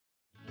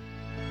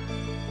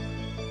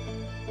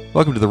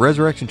Welcome to the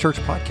Resurrection Church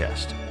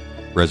podcast.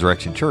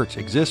 Resurrection Church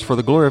exists for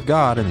the glory of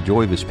God and the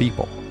joy of His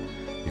people.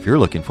 If you're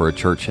looking for a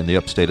church in the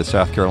upstate of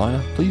South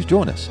Carolina, please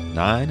join us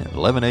 9 and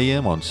 11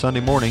 a.m. on Sunday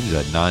mornings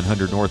at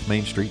 900 North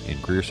Main Street in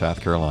Greer,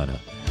 South Carolina.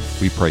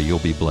 We pray you'll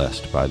be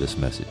blessed by this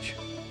message.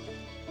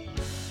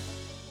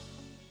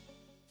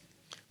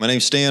 My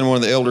name's Stan, one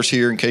of the elders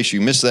here, in case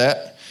you missed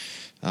that.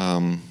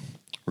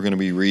 We're going to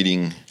be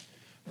reading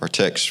our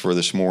text for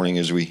this morning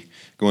as we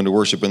go into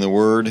worship in the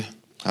Word,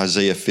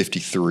 Isaiah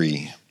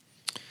 53.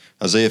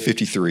 Isaiah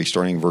 53,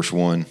 starting in verse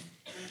 1.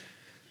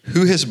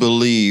 Who has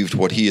believed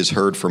what he has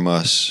heard from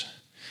us,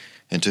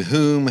 and to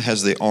whom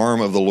has the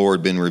arm of the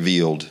Lord been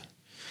revealed?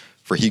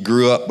 For he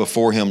grew up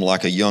before him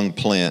like a young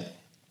plant,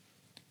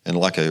 and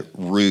like a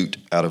root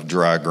out of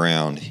dry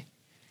ground.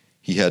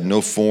 He had no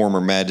form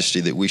or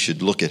majesty that we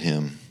should look at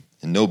him,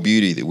 and no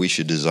beauty that we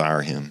should desire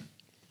him.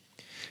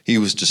 He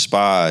was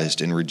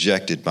despised and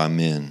rejected by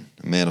men,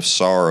 a man of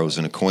sorrows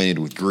and acquainted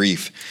with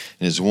grief,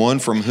 and as one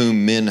from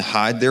whom men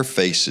hide their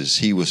faces.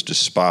 He was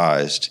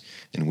despised,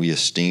 and we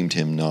esteemed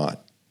him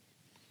not.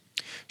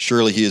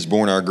 Surely he has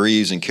borne our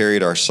griefs and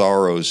carried our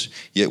sorrows,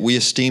 yet we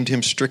esteemed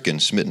him stricken,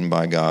 smitten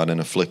by God,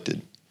 and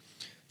afflicted.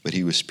 But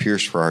he was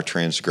pierced for our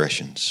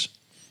transgressions.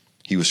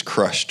 He was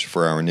crushed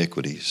for our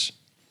iniquities.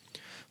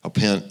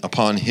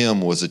 Upon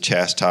him was the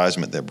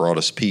chastisement that brought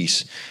us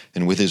peace,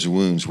 and with his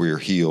wounds we are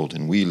healed,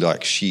 and we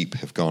like sheep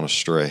have gone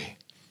astray.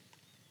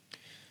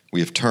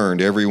 We have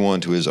turned every one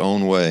to his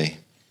own way,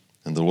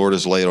 and the Lord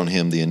has laid on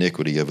him the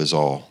iniquity of us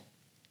all.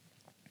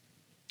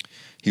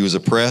 He was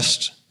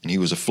oppressed and he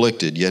was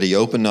afflicted, yet he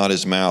opened not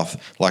his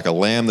mouth. Like a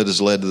lamb that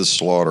is led to the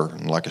slaughter,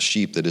 and like a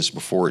sheep that is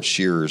before its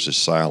shearers is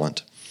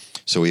silent,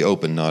 so he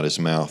opened not his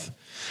mouth.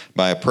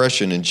 By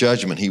oppression and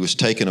judgment he was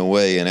taken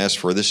away, and as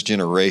for this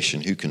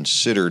generation who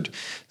considered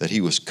that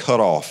he was cut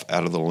off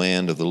out of the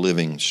land of the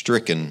living,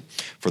 stricken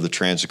for the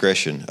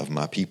transgression of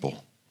my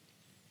people.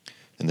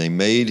 And they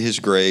made his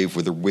grave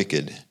with the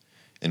wicked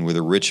and with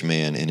a rich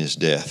man in his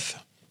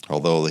death,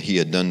 although he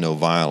had done no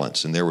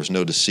violence, and there was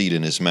no deceit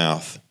in his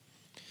mouth.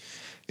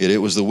 Yet it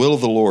was the will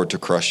of the Lord to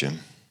crush him.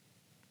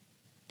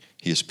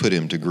 He has put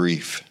him to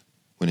grief.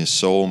 When his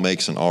soul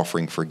makes an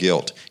offering for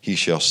guilt, he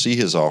shall see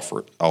his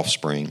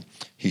offspring.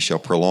 He shall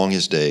prolong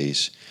his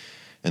days,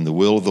 and the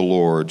will of the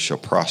Lord shall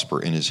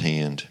prosper in his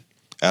hand.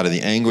 Out of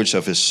the anguish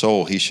of his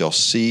soul he shall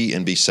see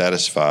and be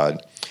satisfied.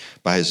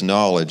 By his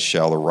knowledge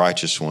shall the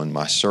righteous one,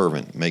 my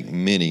servant, make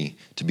many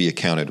to be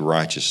accounted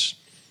righteous,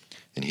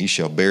 and he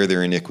shall bear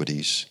their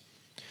iniquities.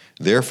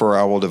 Therefore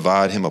I will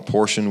divide him a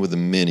portion with the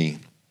many,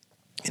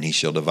 and he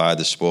shall divide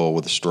the spoil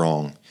with the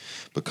strong,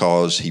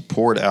 because he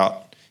poured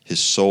out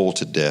his soul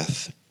to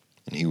death,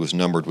 and he was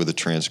numbered with the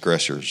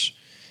transgressors.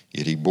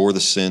 Yet he bore the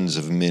sins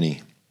of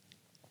many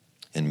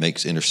and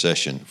makes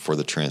intercession for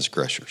the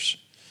transgressors.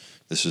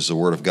 This is the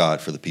word of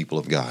God for the people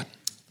of God.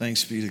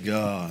 Thanks be to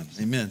God.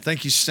 Amen.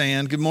 Thank you,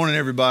 Stan. Good morning,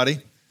 everybody.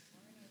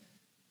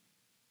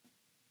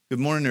 Good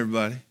morning,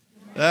 everybody.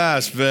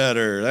 That's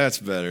better. That's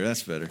better.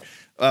 That's better.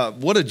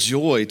 What a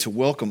joy to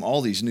welcome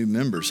all these new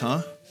members,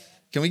 huh?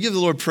 Can we give the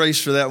Lord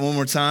praise for that one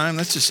more time?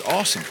 That's just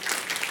awesome.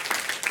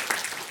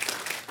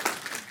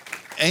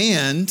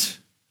 And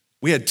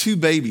we had 2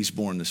 babies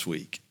born this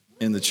week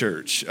in the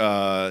church.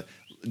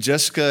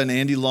 Jessica and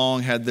Andy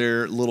Long had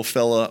their little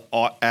fella,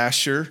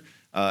 Asher,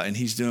 and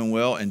he's doing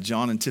well. And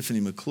John and Tiffany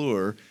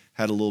McClure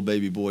had a little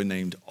baby boy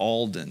named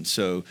Alden.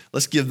 So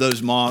let's give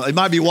those moms, they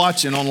might be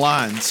watching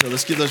online, so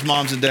let's give those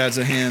moms and dads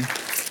a hand.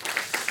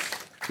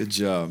 Good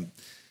job.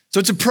 So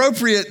it's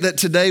appropriate that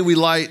today we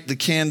light the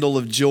candle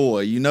of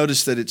joy. You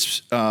notice that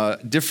it's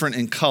different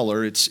in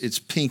color. It's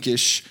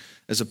pinkish,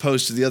 as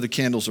opposed to the other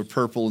candles are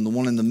purple, and the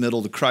one in the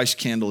middle, the Christ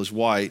candle, is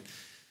white.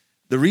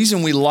 The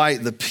reason we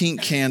light the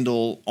pink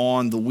candle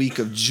on the week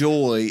of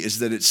joy is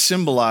that it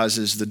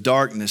symbolizes the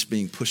darkness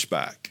being pushed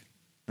back,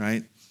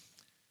 right?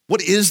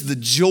 What is the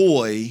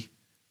joy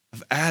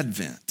of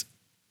Advent?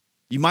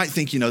 You might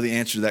think you know the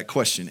answer to that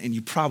question, and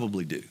you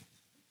probably do.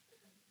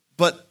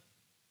 But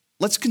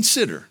let's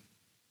consider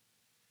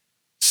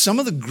some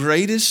of the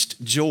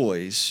greatest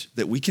joys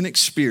that we can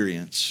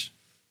experience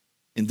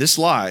in this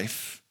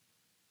life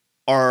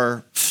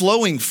are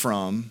flowing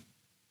from,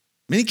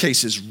 in many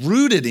cases,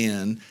 rooted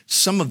in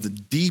some of the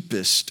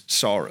deepest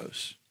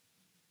sorrows. Is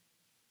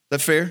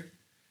that fair?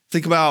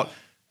 Think about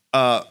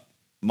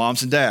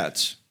moms and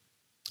dads.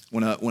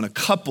 When a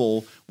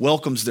couple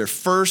welcomes their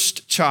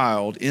first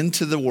child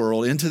into the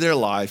world, into their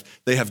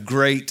life, they have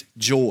great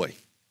joy.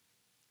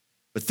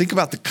 But think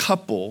about the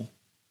couple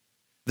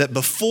that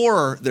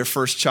before their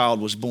first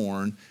child was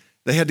born,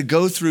 they had to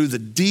go through the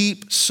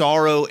deep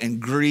sorrow and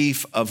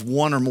grief of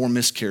one or more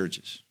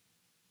miscarriages.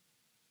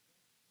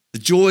 The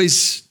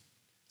joys,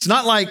 it's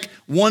not like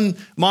one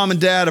mom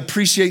and dad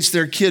appreciates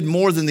their kid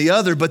more than the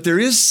other, but there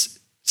is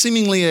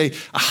seemingly a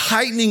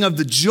heightening of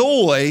the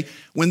joy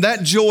when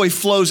that joy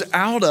flows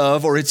out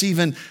of, or it's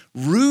even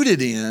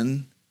rooted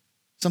in,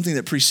 something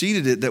that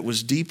preceded it that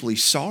was deeply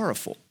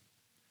sorrowful.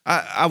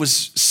 I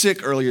was sick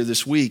earlier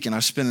this week, and I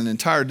spent an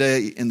entire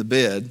day in the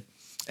bed,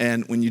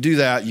 And when you do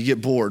that, you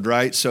get bored,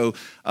 right? So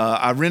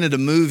I rented a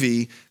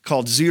movie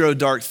called Zero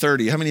Dark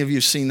 30. How many of you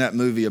have seen that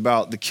movie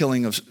about the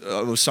killing of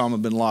Osama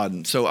bin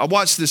Laden? So I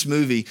watched this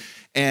movie,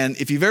 and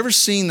if you've ever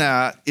seen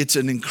that, it's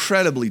an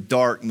incredibly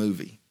dark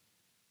movie.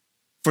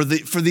 For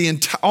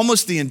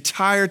almost the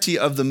entirety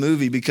of the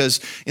movie, because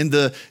in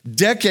the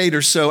decade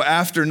or so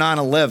after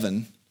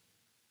 9/11,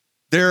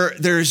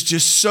 there's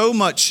just so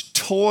much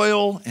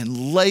toil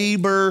and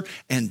labor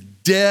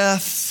and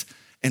death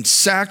and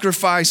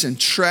sacrifice and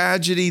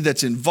tragedy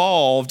that's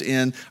involved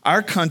in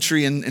our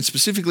country and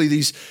specifically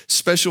these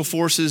special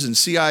forces and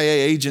CIA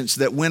agents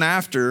that went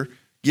after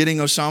getting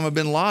Osama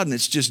bin Laden.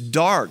 It's just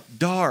dark,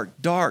 dark,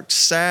 dark,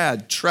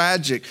 sad,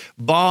 tragic,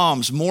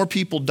 bombs, more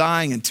people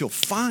dying until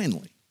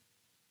finally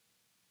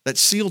that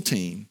SEAL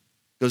team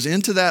goes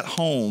into that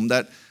home,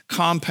 that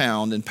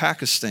compound in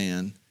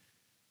Pakistan,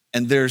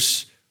 and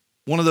there's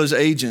one of those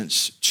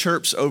agents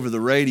chirps over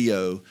the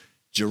radio,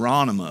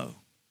 Geronimo,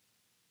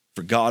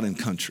 for God and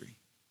country.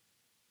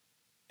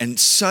 And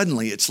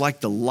suddenly it's like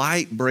the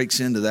light breaks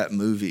into that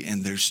movie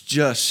and there's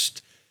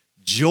just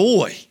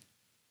joy.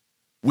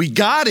 We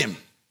got him,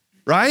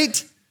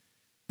 right?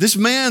 This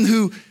man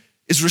who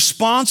is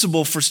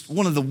responsible for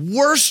one of the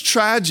worst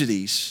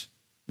tragedies,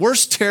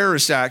 worst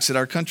terrorist acts that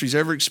our country's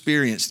ever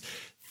experienced.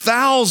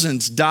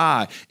 Thousands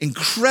die,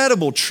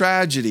 incredible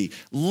tragedy,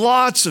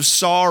 lots of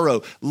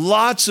sorrow,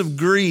 lots of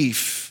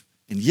grief,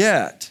 and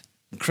yet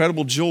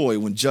incredible joy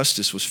when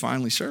justice was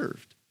finally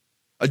served.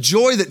 A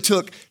joy that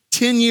took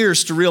 10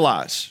 years to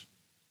realize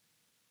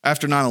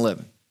after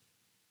 9/11.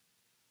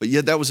 But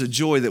yet that was a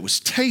joy that was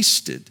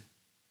tasted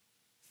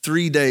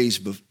 3 days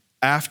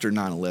after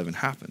 9/11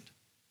 happened.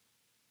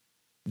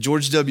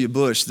 George W.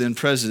 Bush, then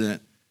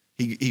president,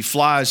 he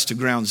flies to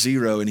ground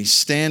zero and he's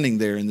standing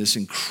there in this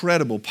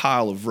incredible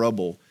pile of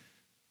rubble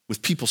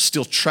with people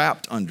still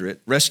trapped under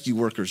it. Rescue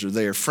workers are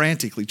there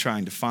frantically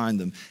trying to find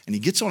them. And he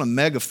gets on a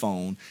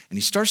megaphone and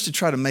he starts to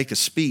try to make a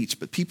speech,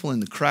 but people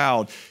in the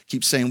crowd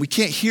keep saying, "We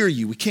can't hear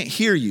you, we can't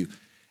hear you."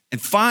 And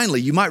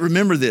finally, you might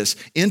remember this,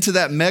 into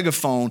that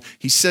megaphone,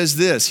 he says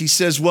this. He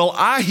says, "Well,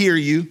 I hear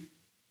you.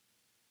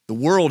 The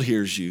world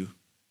hears you.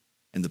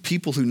 And the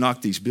people who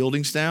knock these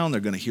buildings down,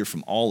 they're going to hear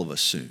from all of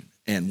us soon."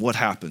 And what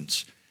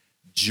happens?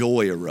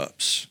 Joy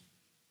erupts.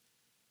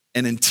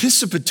 An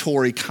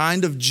anticipatory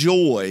kind of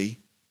joy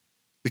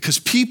because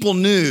people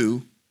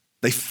knew,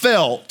 they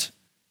felt,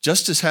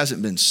 justice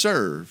hasn't been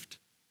served,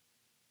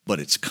 but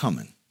it's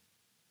coming.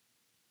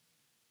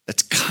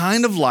 That's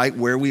kind of like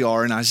where we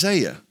are in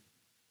Isaiah.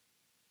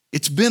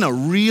 It's been a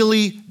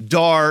really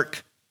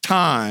dark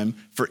time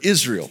for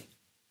Israel.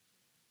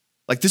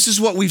 Like this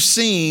is what we've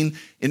seen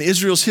in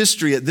Israel's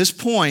history at this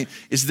point,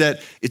 is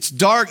that it's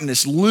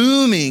darkness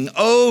looming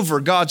over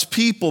God's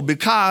people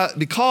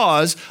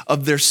because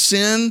of their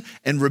sin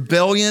and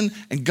rebellion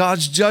and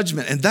God's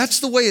judgment. And that's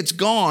the way it's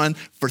gone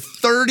for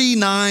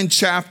 39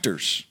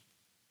 chapters.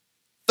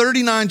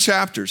 39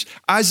 chapters.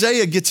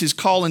 Isaiah gets his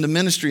call into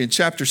ministry in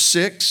chapter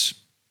 6.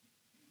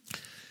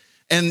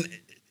 And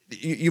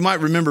you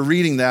might remember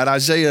reading that.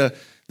 Isaiah,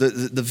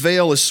 the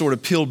veil is sort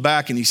of peeled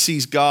back and he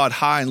sees God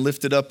high and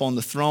lifted up on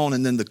the throne.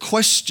 And then the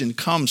question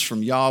comes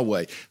from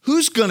Yahweh,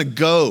 who's going to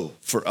go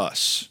for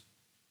us?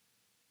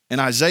 And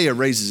Isaiah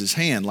raises his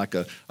hand like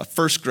a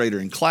first grader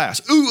in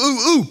class.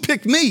 Ooh,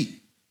 pick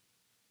me.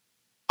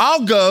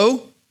 I'll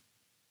go.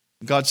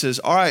 And God says,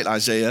 all right,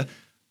 Isaiah,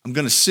 I'm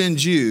going to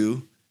send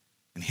you.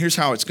 And here's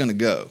how it's going to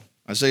go.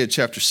 Isaiah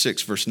chapter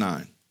 6, verse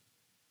 9.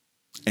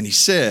 And he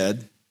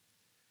said,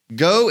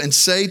 "Go and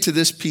say to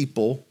this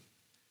people,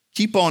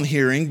 keep on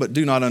hearing, but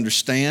do not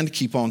understand.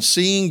 Keep on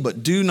seeing,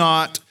 but do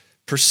not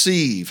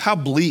perceive." How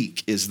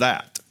bleak is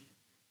that?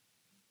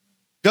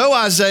 Go,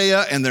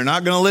 Isaiah, and they're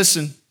not going to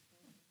listen.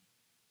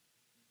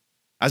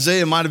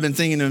 Isaiah might have been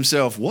thinking to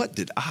himself, what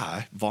did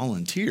I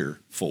volunteer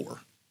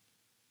for?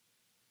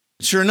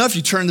 Sure enough,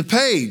 you turn the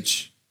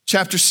page.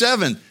 Chapter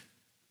 7.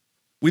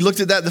 We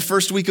looked at that the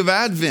first week of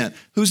Advent.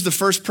 Who's the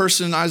first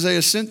person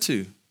Isaiah sent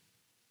to?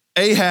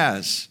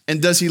 Ahaz. And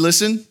does he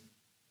listen?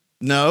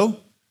 No.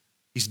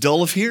 He's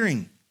dull of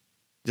hearing.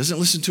 He doesn't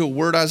listen to a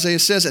word Isaiah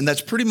says. And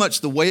that's pretty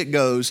much the way it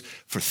goes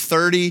for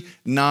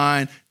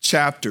 39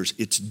 chapters.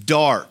 It's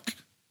dark.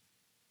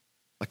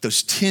 Like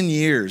those 10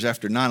 years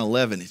after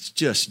 9/11, it's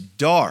just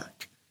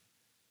dark.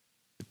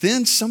 But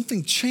then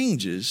something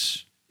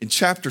changes in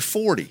chapter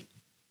 40.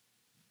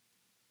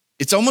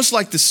 It's almost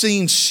like the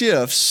scene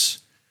shifts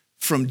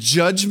from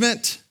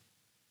judgment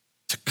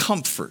to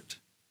comfort.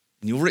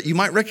 And you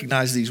might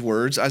recognize these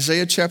words.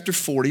 Isaiah chapter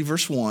 40,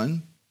 verse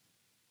 1.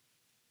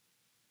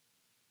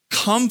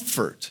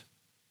 Comfort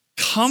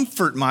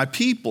my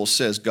people,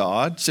 says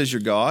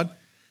your God.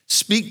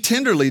 Speak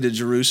tenderly to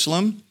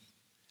Jerusalem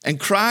and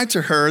cry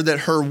to her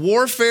that her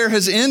warfare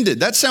has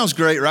ended. That sounds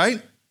great,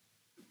 right?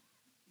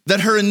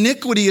 That her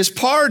iniquity is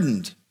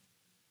pardoned,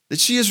 that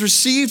she has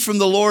received from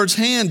the Lord's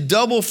hand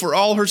double for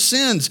all her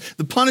sins.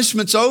 The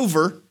punishment's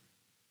over.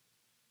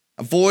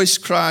 A voice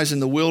cries in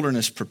the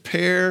wilderness,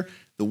 prepare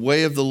the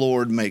way of the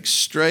Lord, make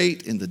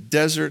straight in the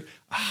desert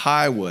a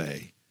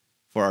highway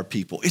for our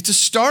people. It's a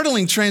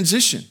startling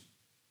transition.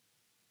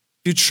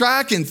 If you're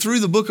tracking through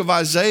the book of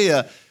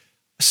Isaiah,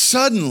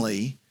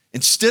 suddenly,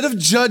 instead of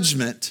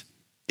judgment,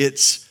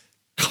 it's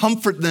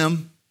comfort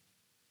them.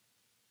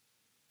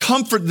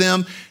 Comfort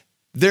them.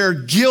 Their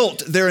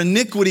guilt, their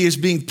iniquity is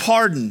being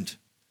pardoned.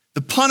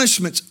 The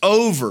punishment's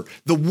over.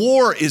 The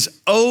war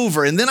is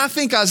over. And then I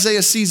think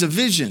Isaiah sees a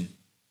vision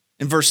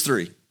in verse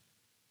 3.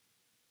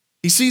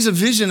 He sees a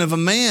vision of a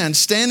man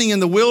standing in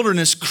the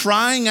wilderness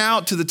crying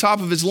out to the top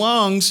of his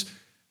lungs,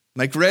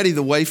 make ready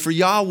the way for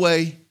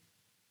Yahweh.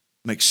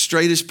 Make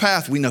straight his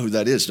path. We know who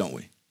that is, don't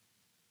we?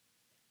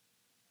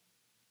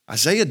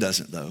 Isaiah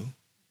doesn't, though.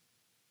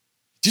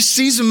 Just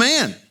sees a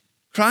man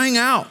crying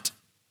out.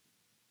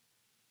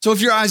 So if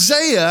you're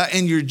Isaiah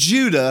and you're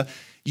Judah,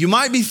 you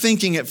might be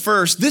thinking at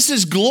first, this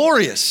is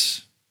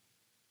glorious.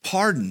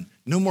 Pardon,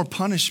 no more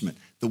punishment.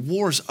 The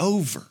war's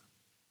over.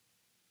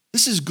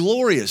 This is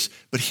glorious.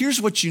 But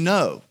here's what you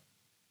know.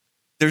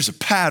 There's a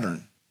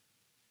pattern.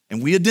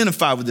 And we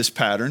identify with this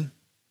pattern,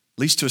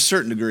 at least to a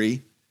certain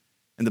degree.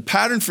 And the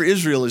pattern for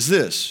Israel is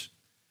this.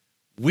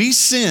 We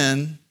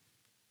sin,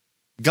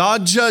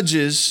 God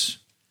judges,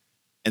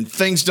 and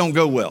things don't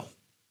go well.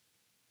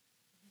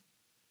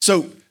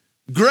 So,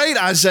 great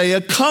Isaiah,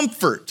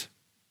 comfort,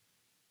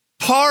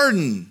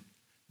 pardon,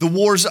 the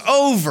war's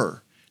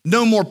over,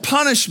 no more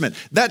punishment.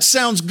 That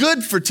sounds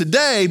good for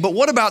today, but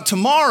what about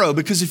tomorrow?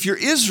 Because if you're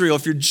Israel,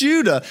 if you're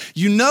Judah,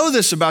 you know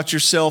this about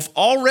yourself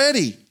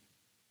already.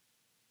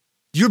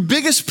 Your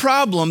biggest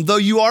problem, though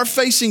you are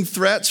facing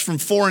threats from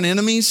foreign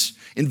enemies,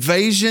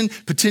 invasion,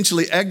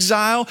 potentially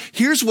exile,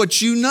 here's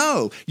what you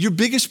know. Your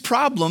biggest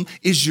problem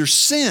is your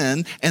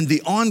sin and the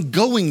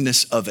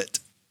ongoingness of it.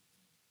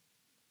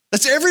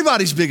 That's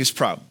everybody's biggest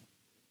problem.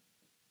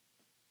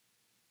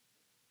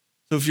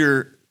 So if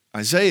you're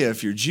Isaiah,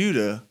 if you're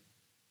Judah,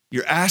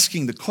 you're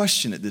asking the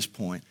question at this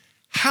point,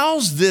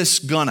 how's this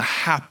gonna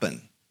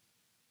happen?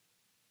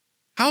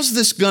 How's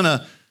this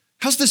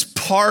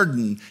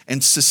pardon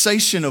and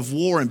cessation of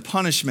war and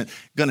punishment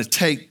gonna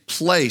take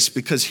place?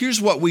 Because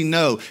here's what we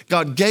know.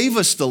 God gave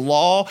us the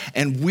law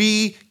and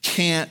we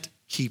can't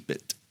keep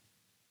it.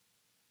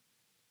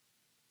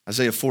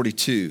 Isaiah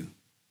 42,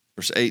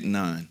 verse 8 and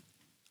 9.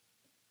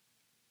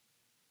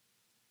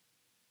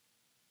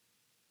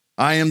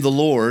 I am the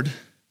Lord,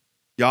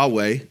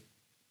 Yahweh.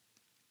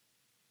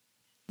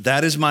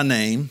 That is my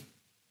name.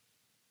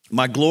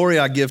 My glory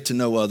I give to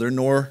no other,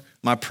 nor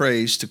my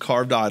praise to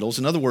carved idols.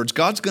 In other words,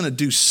 God's going to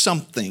do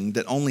something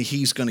that only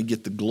he's going to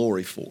get the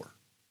glory for.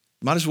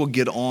 Might as well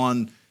get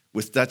on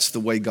with that's the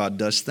way God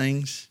does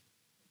things.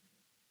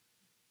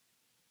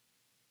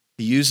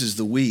 He uses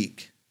the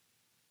weak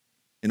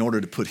in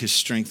order to put his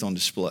strength on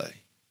display.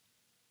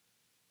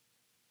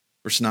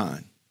 Verse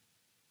 9.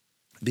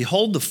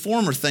 Behold, the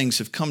former things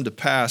have come to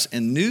pass,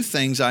 and new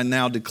things I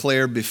now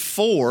declare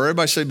before,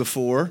 everybody say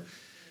before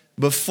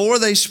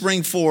they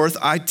spring forth,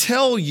 I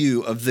tell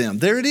you of them.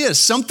 There it is,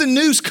 something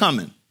new's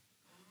coming.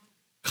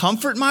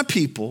 Comfort my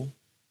people.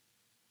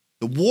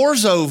 The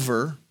war's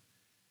over.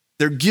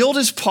 Their guilt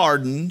is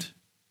pardoned.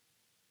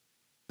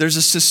 There's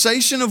a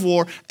cessation of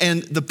war,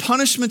 and the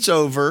punishment's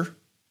over,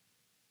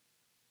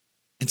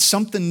 and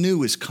something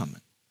new is coming.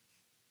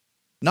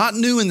 Not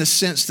new in the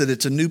sense that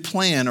it's a new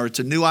plan or it's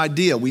a new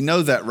idea. We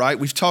know that, right?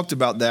 We've talked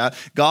about that.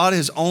 God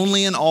has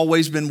only and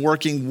always been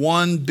working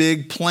one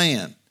big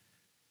plan.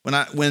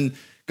 When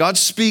God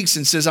speaks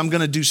and says, I'm going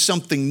to do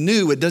something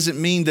new, it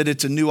doesn't mean that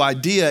it's a new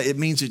idea. It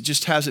means it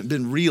just hasn't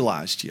been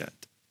realized yet.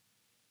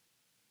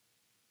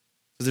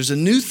 So there's a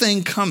new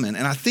thing coming,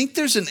 and I think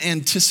there's an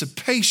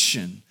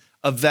anticipation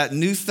of that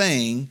new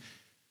thing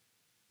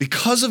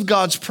because of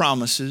God's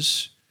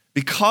promises,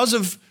 because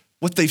of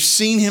what they've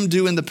seen him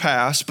do in the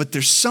past, but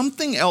there's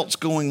something else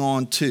going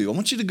on too. I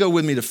want you to go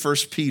with me to 1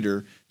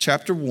 Peter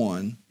chapter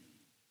 1.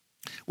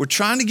 We're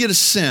trying to get a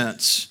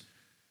sense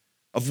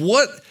of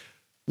what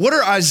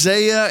are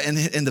Isaiah and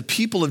the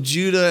people of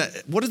Judah,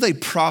 what are they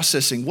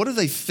processing? What are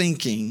they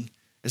thinking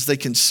as they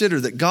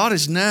consider that God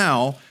is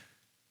now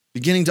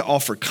beginning to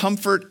offer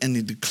comfort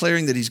and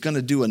declaring that he's going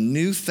to do a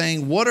new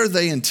thing? What are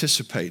they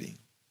anticipating?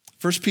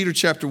 1 Peter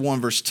chapter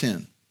 1, verse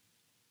 10.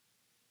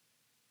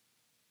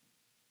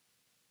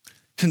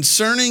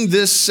 Concerning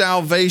this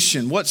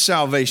salvation, what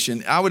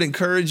salvation? I would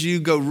encourage you,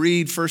 go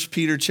read 1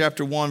 Peter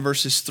chapter 1,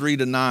 verses 3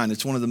 to 9.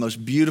 It's one of the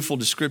most beautiful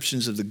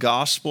descriptions of the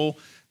gospel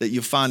that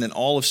you'll find in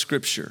all of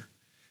Scripture.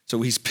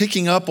 So he's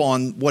picking up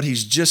on what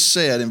he's just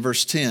said in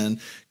verse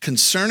 10.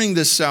 Concerning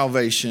this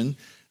salvation,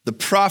 the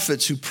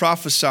prophets who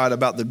prophesied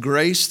about the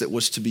grace that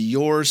was to be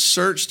yours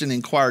searched and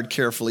inquired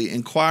carefully,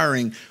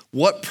 inquiring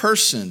what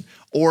person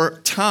or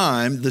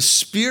time the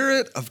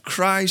Spirit of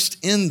Christ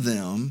in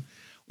them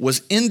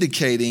was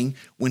indicating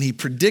when he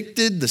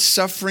predicted the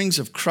sufferings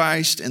of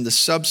Christ and the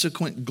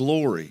subsequent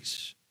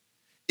glories.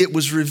 It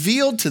was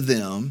revealed to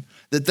them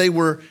that they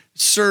were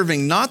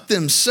serving not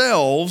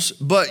themselves,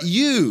 but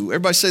you.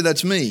 Everybody say,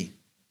 that's me.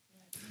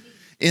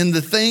 In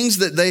the things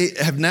that they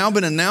have now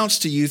been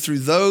announced to you through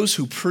those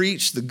who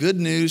preach the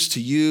good news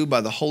to you by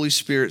the Holy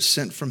Spirit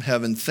sent from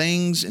heaven,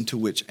 things into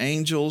which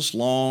angels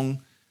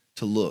long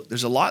to look.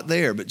 There's a lot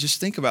there, but just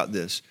think about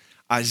this.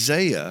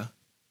 Isaiah,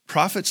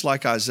 prophets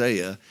like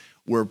Isaiah,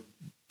 were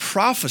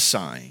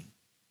prophesying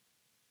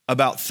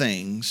about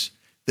things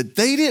that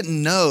they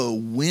didn't know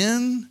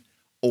when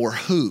or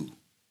who.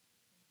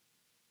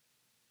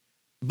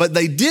 But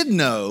they did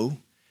know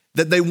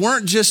that they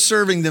weren't just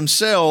serving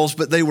themselves,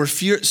 but they were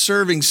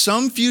serving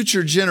some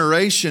future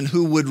generation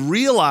who would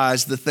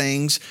realize the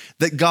things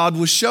that God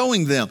was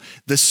showing them.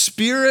 The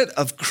Spirit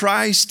of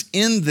Christ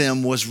in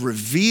them was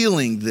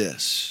revealing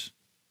this.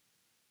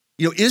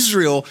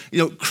 Israel,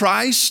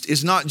 Christ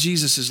is not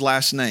Jesus'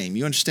 last name.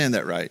 You understand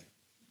that, right?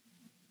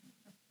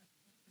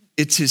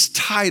 It's his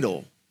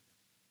title,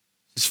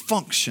 his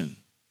function.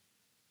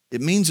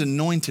 It means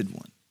anointed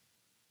one,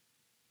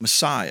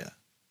 Messiah.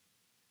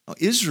 Now,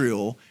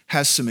 Israel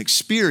has some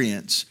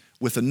experience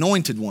with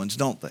anointed ones,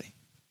 don't they?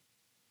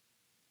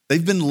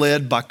 They've been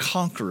led by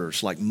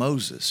conquerors like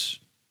Moses,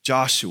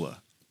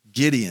 Joshua,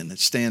 Gideon, that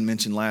Stan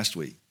mentioned last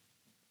week.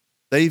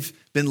 They've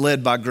been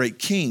led by great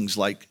kings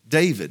like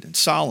David and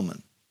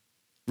Solomon,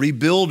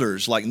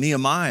 rebuilders like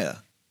Nehemiah.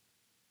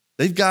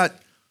 They've got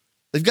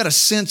a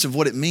sense of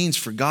what it means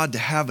for God to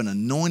have an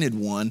anointed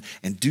one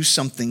and do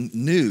something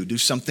new, do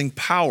something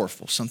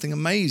powerful, something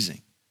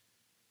amazing.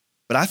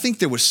 But I think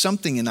there was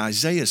something in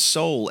Isaiah's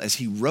soul as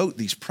he wrote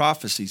these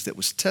prophecies that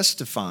was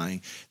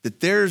testifying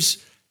that there's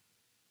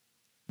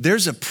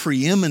a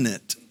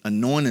preeminent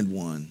anointed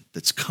one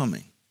that's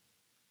coming.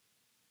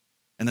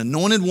 An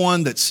anointed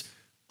one that's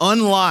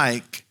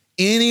unlike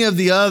any of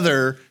the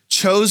other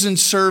chosen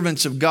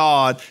servants of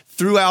God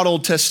throughout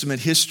Old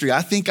Testament history.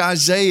 I think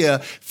Isaiah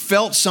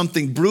felt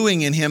something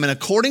brewing in him. And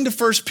according to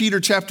 1 Peter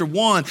chapter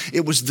 1,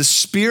 it was the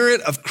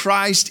Spirit of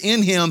Christ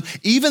in him,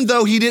 even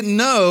though he didn't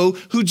know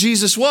who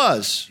Jesus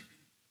was.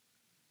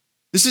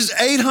 This is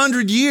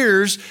 800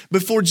 years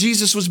before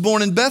Jesus was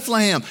born in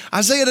Bethlehem.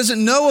 Isaiah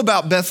doesn't know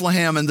about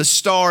Bethlehem and the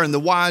star and the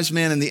wise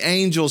men and the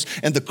angels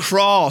and the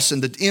cross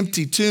and the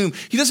empty tomb.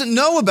 He doesn't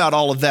know about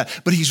all of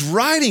that, but he's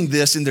writing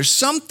this and there's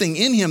something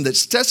in him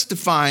that's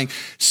testifying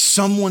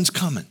someone's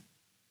coming.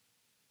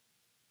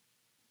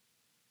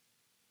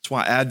 That's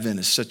why Advent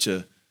is such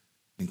an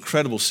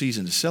incredible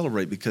season to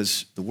celebrate,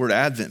 because the word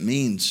Advent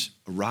means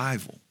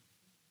arrival,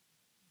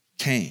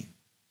 came.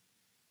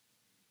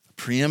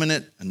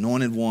 Preeminent,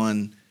 anointed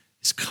one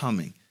is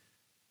coming.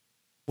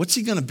 What's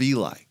he going to be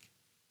like?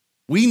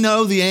 We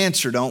know the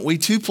answer, don't we?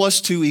 2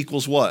 + 2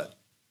 = what?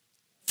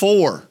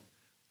 4.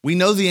 We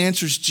know the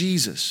answer is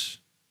Jesus.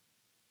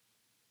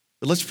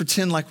 But let's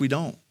pretend like we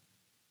don't.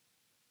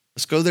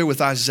 Let's go there with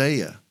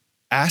Isaiah,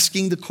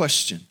 asking the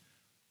question,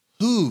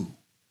 who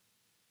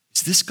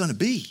is this going to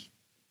be?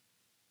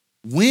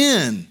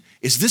 When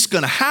is this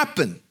going to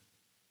happen?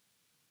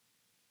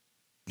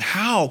 And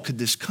how could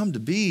this come to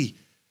be?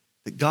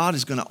 That God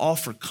is going to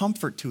offer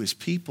comfort to his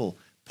people,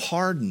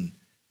 pardon,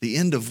 the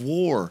end of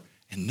war,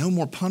 and no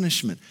more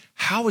punishment.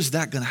 How is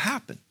that going to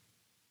happen?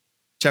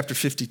 Chapter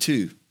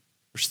 52,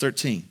 verse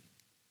 13.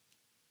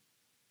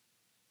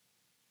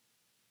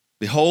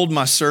 Behold,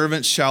 my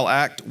servant shall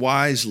act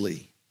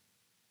wisely.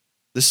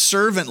 The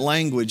servant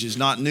language is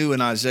not new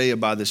in Isaiah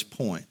by this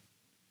point.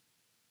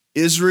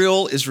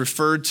 Israel is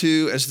referred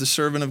to as the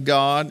servant of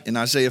God in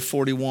Isaiah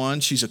 41.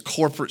 She's a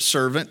corporate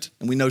servant,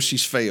 and we know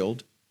she's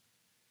failed.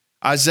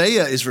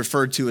 Isaiah is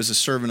referred to as a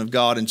servant of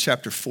God in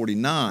chapter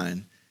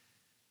 49,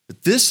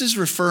 but this is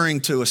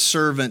referring to a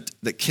servant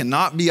that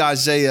cannot be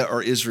Isaiah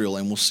or Israel,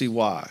 and we'll see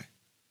why.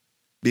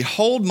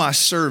 Behold, my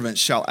servant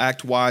shall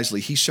act wisely.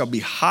 He shall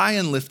be high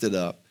and lifted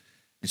up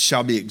and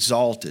shall be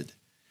exalted.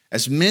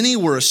 As many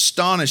were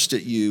astonished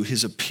at you,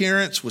 his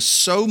appearance was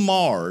so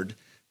marred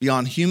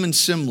beyond human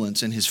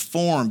semblance and his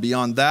form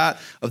beyond that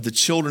of the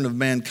children of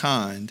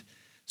mankind.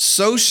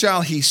 So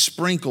shall he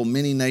sprinkle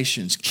many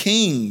nations.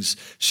 Kings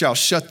shall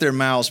shut their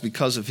mouths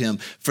because of him.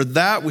 For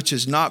that which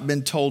has not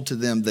been told to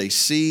them they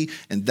see,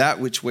 and that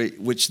which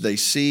they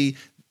see,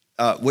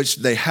 which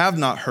they have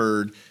not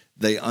heard,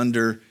 they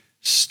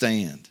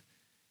understand.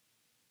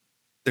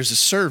 There's a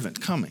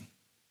servant coming.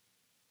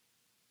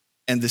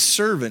 And the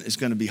servant is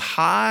going to be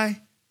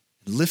high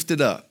and lifted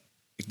up,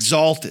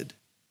 exalted,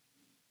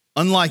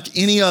 unlike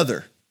any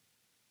other.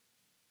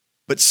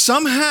 But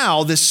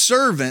somehow this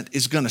servant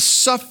is going to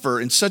suffer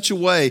in such a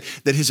way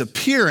that his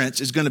appearance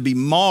is going to be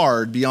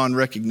marred beyond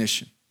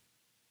recognition.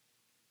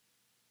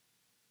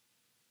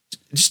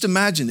 Just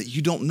imagine that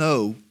you don't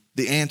know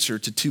the answer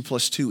to 2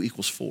 + 2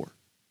 = 4.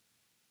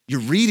 You're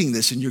reading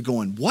this and you're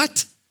going,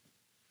 what?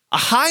 A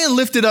high and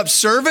lifted up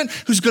servant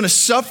who's going to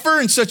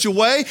suffer in such a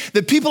way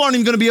that people aren't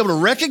even going to be able to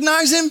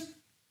recognize him?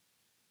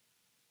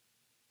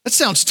 That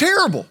sounds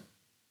terrible.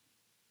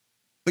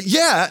 But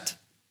yet,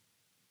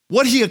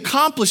 what he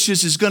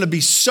accomplishes is going to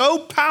be so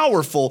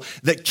powerful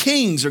that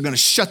kings are going to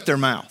shut their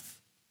mouth.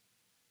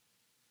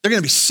 They're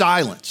going to be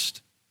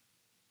silenced.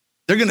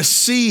 They're going to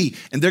see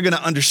and they're going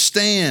to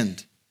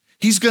understand.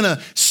 He's going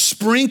to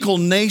sprinkle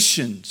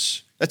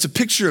nations. That's a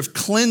picture of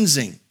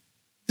cleansing.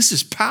 This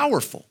is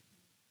powerful.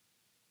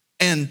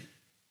 And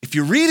if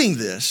you're reading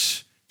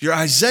this, if you're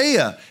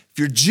Isaiah, if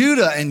you're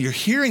Judah and you're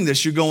hearing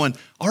this, you're going,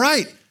 all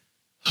right,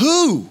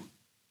 who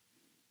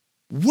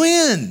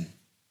When?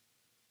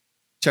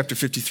 Chapter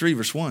 53,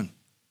 verse 1.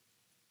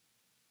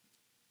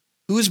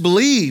 Who has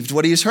believed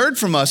what he has heard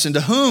from us, and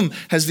to whom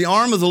has the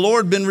arm of the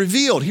Lord been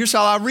revealed? Here's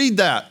how I read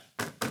that.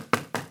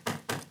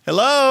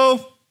 Hello?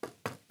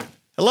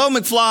 Hello,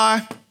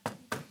 McFly?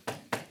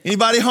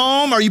 Anybody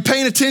home? Are you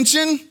paying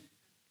attention?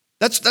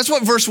 That's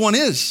what verse 1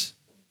 is.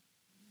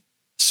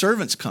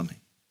 Servant's coming,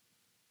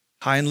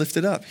 high and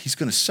lifted up. He's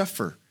going to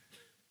suffer.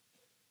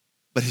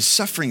 But his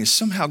suffering is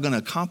somehow going to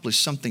accomplish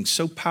something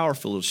so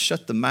powerful, it'll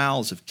shut the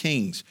mouths of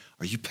kings.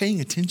 Are you paying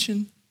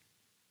attention?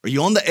 Are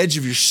you on the edge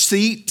of your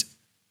seat?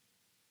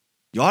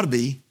 You ought to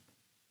be.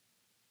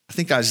 I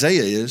think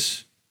Isaiah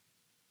is.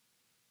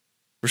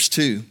 Verse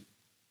 2.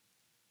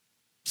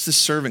 What's this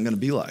servant going to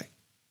be like?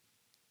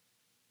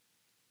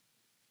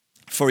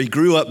 For he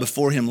grew up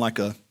before him like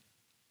a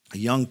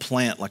young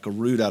plant, like a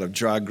root out of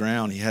dry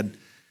ground. He had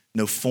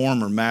no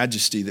form or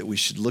majesty that we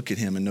should look at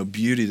him, and no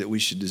beauty that we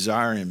should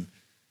desire him.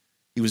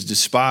 He was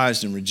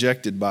despised and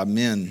rejected by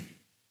men,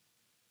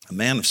 a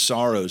man of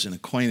sorrows and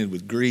acquainted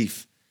with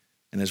grief.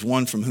 And as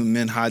one from whom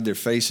men hide their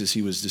faces,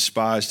 he was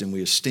despised, and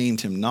we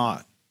esteemed him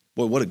not.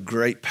 Boy, what a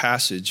great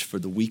passage for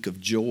the week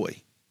of joy.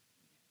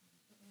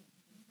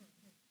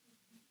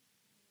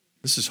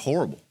 This is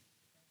horrible.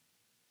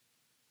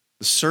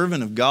 The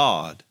servant of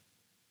God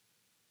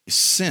is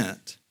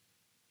sent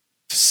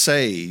to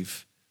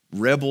save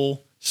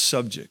rebel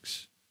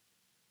subjects.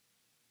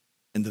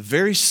 And the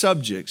very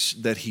subjects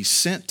that he's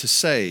sent to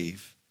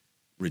save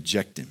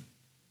reject him.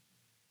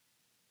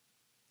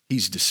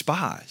 He's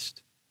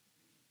despised.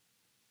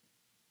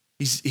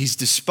 He's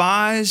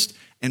despised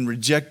and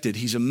rejected.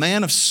 He's a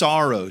man of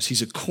sorrows.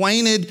 He's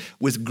acquainted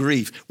with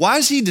grief. Why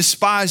is he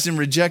despised and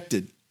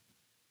rejected?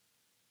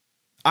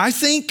 I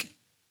think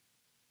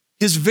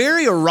his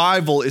very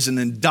arrival is an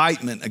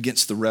indictment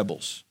against the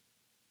rebels.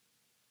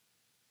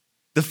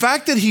 The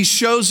fact that he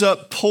shows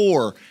up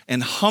poor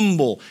and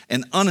humble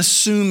and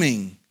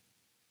unassuming,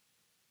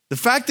 the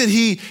fact that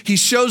he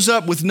shows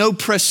up with no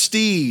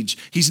prestige,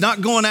 he's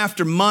not going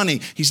after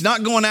money, he's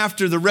not going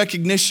after the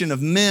recognition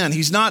of men,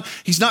 he's not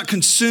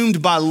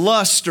consumed by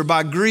lust or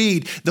by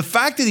greed. The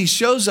fact that he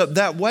shows up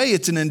that way,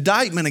 it's an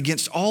indictment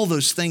against all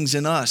those things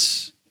in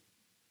us.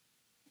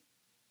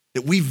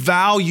 That we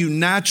value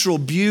natural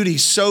beauty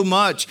so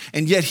much,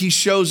 and yet he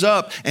shows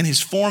up and his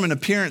form and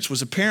appearance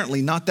was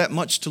apparently not that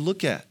much to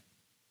look at.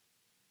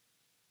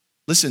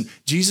 Listen,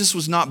 Jesus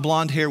was not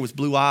blonde hair with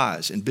blue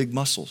eyes and big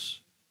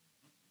muscles.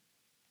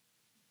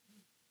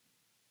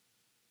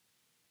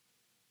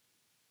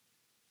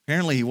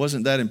 Apparently he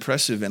wasn't that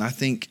impressive, and I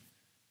think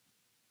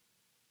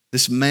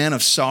this man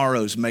of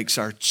sorrows makes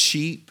our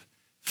cheap,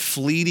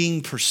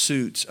 fleeting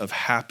pursuits of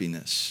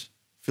happiness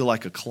feel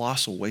like a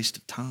colossal waste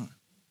of time.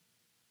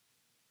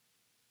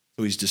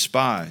 So he's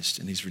despised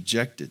and he's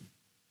rejected.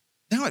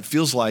 Now it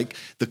feels like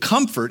the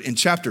comfort in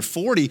chapter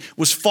 40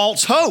 was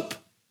false hope.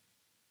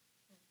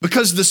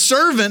 Because the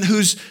servant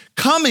who's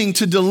coming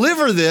to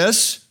deliver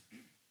this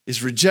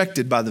is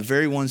rejected by the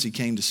very ones he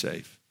came to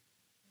save.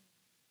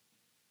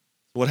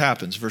 What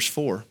happens? Verse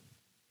 4.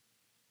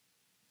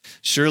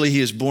 Surely he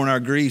has borne our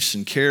griefs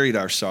and carried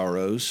our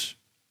sorrows,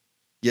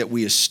 yet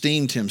we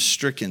esteemed him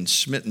stricken,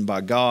 smitten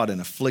by God, and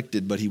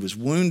afflicted. But he was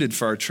wounded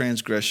for our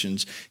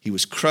transgressions, he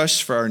was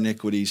crushed for our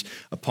iniquities.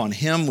 Upon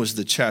him was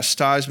the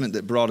chastisement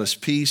that brought us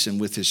peace,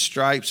 and with his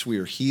stripes we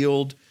are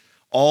healed.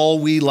 All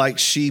we like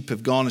sheep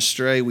have gone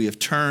astray. We have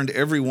turned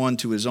everyone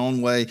to his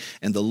own way,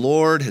 and the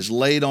Lord has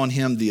laid on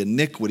him the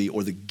iniquity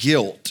or the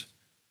guilt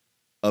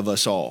of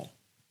us all.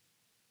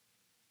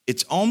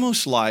 It's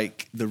almost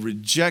like the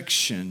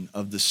rejection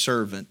of the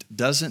servant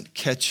doesn't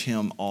catch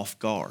him off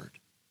guard.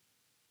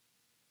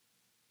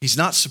 He's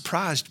not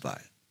surprised by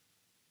it.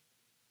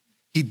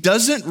 He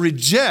doesn't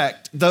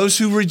reject those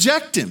who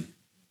reject him.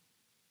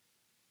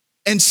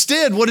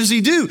 Instead, what does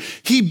he do?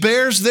 He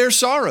bears their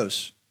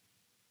sorrows.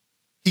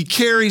 He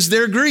carries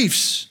their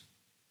griefs.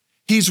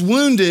 He's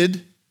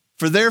wounded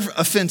for their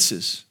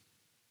offenses.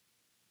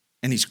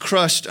 And he's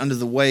crushed under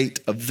the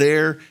weight of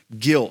their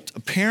guilt.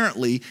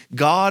 Apparently,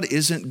 God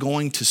isn't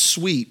going to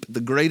sweep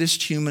the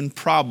greatest human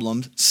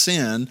problem,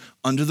 sin,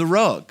 under the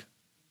rug.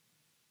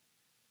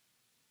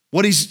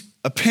 What he's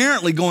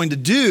apparently going to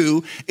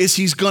do is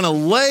he's going to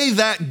lay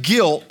that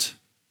guilt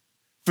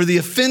for the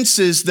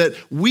offenses that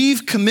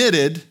we've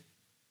committed.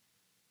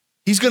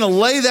 He's going to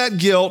lay that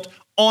guilt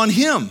on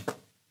him.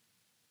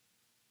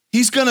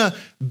 He's going to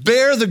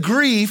bear the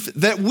grief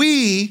that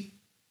we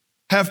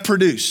have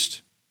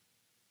produced.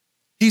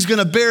 He's going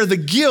to bear the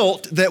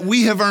guilt that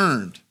we have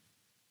earned.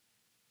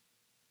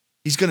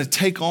 He's going to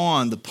take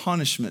on the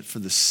punishment for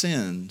the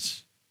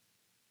sins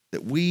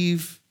that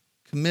we've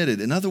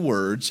committed. In other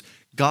words,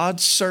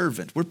 God's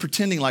servant, we're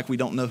pretending like we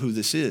don't know who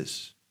this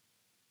is.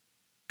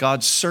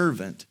 God's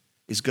servant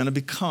is going to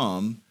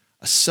become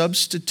a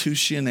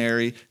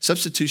substitutionary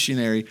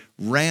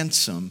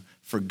ransom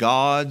for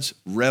God's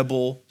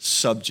rebel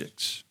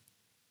subjects.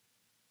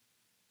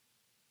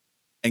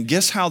 And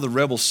guess how the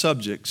rebel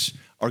subjects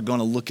are going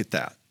to look at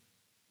that?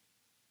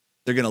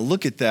 They're going to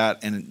look at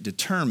that and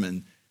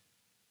determine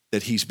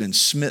that he's been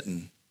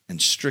smitten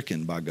and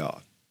stricken by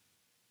God.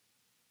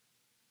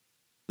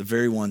 The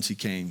very ones he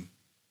came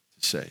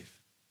to save.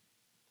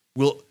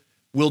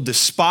 Will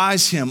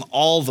despise him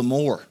all the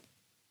more,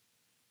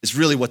 is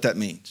really what that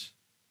means.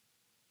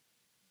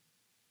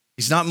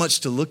 He's not much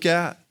to look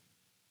at.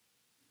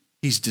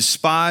 He's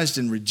despised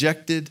and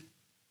rejected.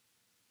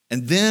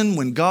 And then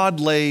when God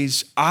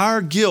lays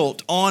our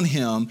guilt on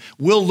him,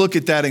 we'll look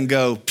at that and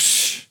go,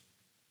 psh,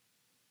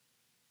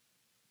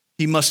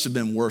 he must have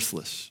been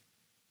worthless.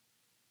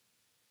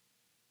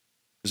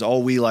 Because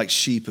all we like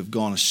sheep have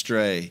gone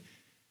astray.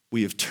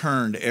 We have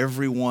turned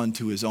everyone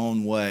to his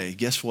own way.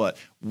 Guess what?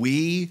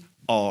 We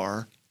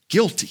are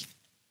guilty.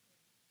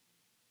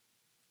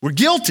 We're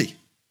guilty.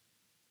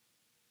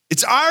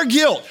 It's our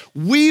guilt.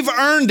 We've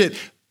earned it,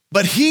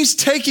 but he's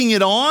taking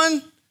it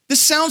on.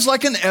 This sounds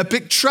like an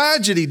epic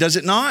tragedy, does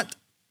it not?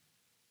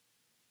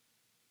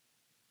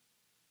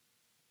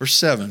 Verse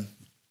 7.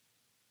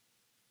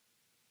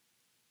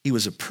 He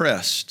was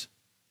oppressed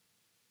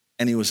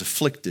and he was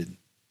afflicted,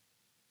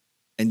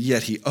 and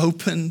yet he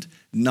opened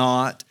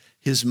not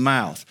his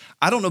mouth.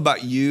 I don't know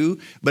about you,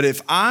 but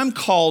if I'm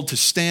called to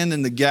stand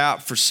in the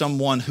gap for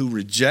someone who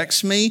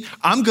rejects me,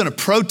 I'm going to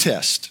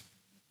protest.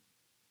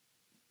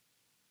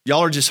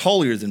 Y'all are just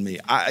holier than me.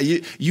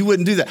 You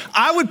wouldn't do that.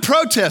 I would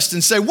protest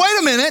and say, wait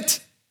a minute.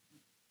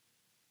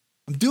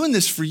 I'm doing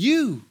this for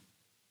you.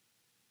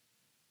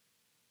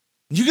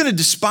 You're going to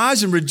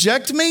despise and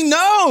reject me?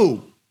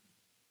 No.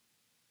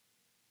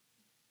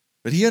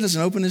 But he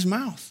doesn't open his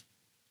mouth.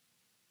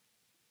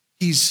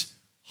 He's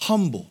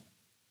humble.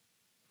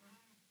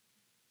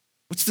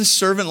 What's this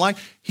servant like?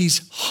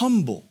 He's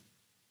humble.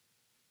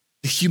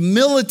 The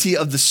humility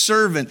of the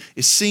servant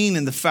is seen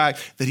in the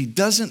fact that he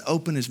doesn't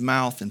open his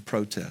mouth in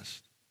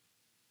protest.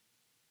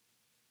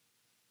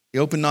 He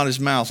opened not his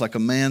mouth like a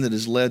man that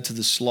is led to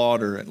the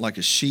slaughter, and like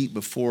a sheep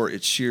before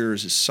its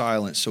shearers is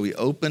silent. So he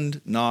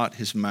opened not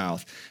his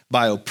mouth.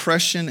 By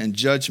oppression and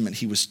judgment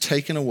he was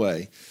taken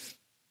away.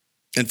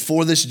 And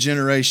for this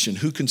generation,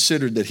 who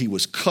considered that he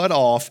was cut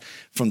off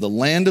from the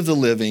land of the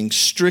living,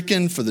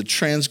 stricken for the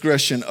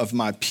transgression of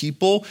my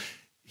people.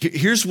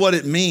 Here's what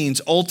it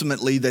means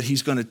ultimately, that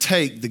he's going to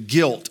take the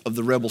guilt of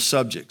the rebel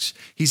subjects.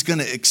 He's going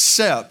to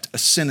accept a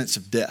sentence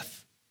of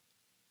death.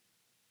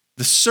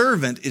 The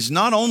servant is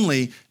not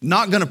only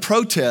not going to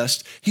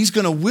protest, he's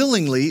going to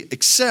willingly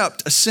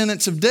accept a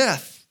sentence of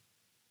death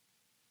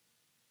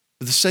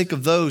for the sake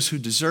of those who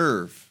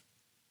deserve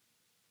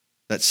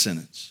that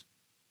sentence.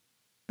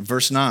 In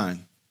verse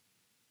 9,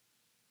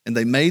 and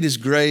they made his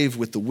grave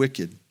with the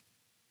wicked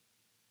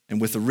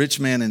and with the rich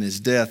man in his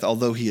death,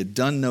 although he had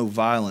done no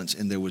violence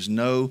and there was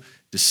no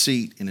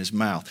deceit in his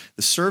mouth.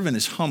 The servant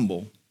is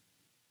humble.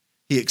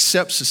 He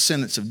accepts the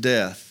sentence of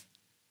death,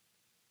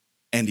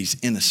 and he's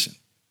innocent.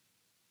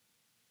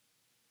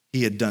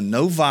 He had done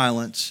no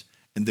violence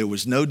and there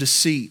was no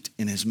deceit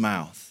in his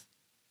mouth.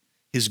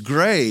 His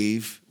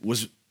grave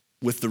was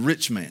with the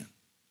rich man.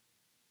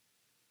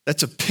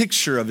 That's a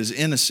picture of his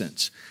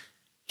innocence.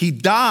 He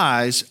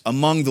dies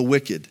among the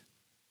wicked.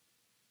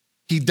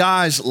 He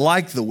dies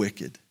like the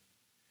wicked,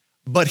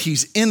 but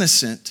he's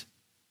innocent.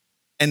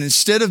 And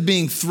instead of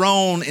being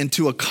thrown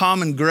into a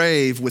common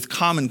grave with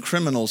common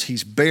criminals,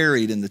 he's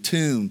buried in the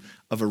tomb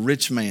of a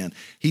rich man.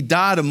 He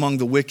died among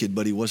the wicked,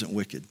 but he wasn't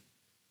wicked.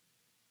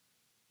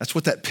 That's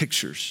what that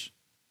pictures.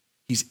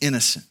 He's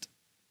innocent.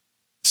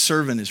 The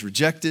servant is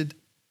rejected.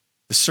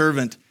 The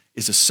servant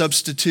is a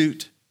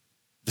substitute.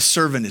 The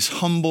servant is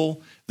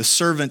humble. The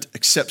servant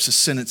accepts a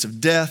sentence of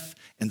death,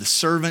 and the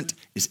servant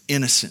is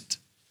innocent.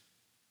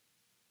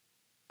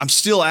 I'm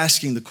still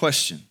asking the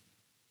question,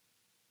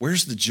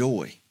 where's the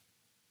joy?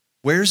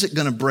 Where's it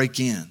going to break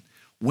in?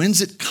 When's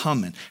it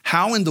coming?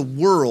 How in the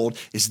world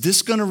is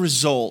this going to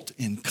result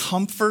in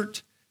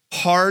comfort,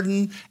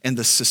 pardon, and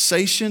the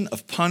cessation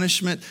of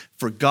punishment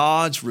for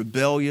God's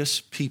rebellious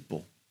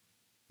people?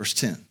 Verse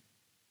 10.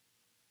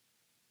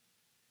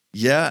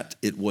 Yet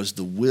it was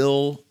the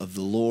will of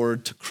the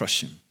Lord to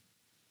crush him.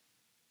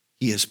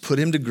 He has put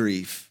him to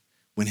grief.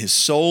 When his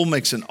soul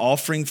makes an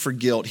offering for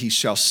guilt, he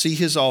shall see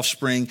his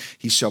offspring.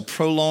 He shall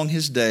prolong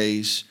his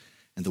days,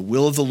 and the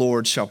will of the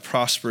Lord shall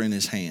prosper in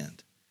his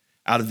hand.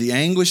 Out of the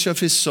anguish of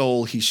his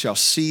soul he shall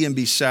see and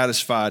be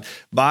satisfied.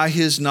 By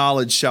his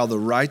knowledge shall the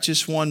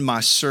righteous one, my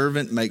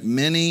servant, make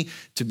many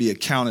to be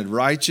accounted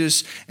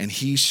righteous, and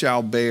he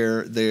shall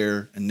bear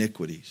their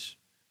iniquities.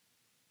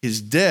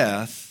 His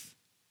death,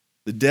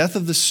 the death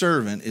of the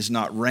servant, is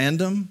not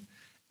random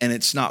and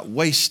it's not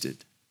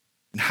wasted.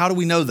 And how do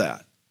we know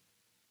that?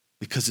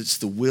 Because it's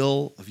the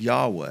will of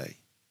Yahweh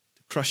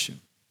to crush him.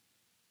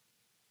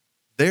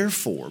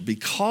 Therefore,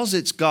 because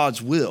it's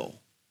God's will,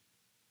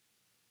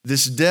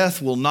 this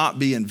death will not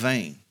be in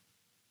vain.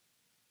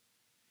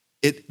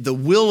 The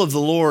will of the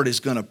Lord is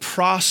going to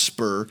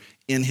prosper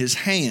in his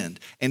hand.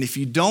 And if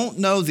you don't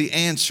know the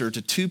answer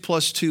to 2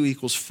 + 2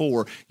 =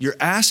 4, you're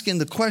asking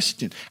the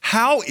question,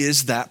 how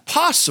is that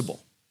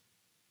possible?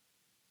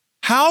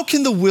 How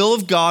can the will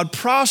of God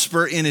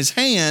prosper in his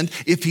hand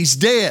if he's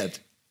dead?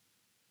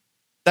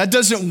 That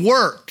doesn't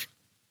work.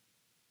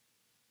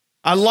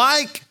 I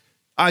like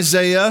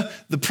Isaiah,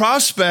 the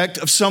prospect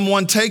of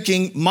someone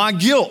taking my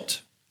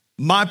guilt,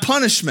 my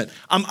punishment.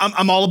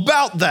 I'm all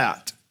about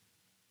that.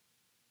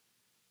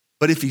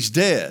 But if he's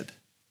dead,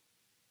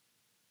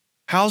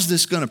 how's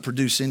this going to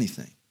produce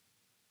anything?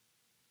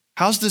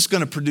 How's this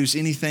going to produce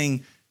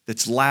anything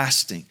that's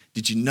lasting?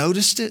 Did you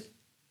notice it?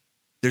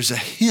 There's a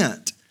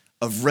hint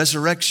of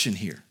resurrection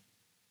here.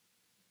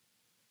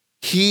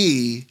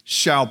 He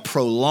shall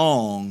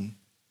prolong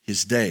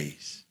his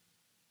days.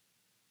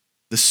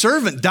 The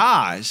servant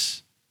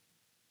dies,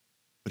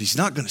 but he's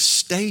not going to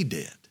stay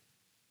dead.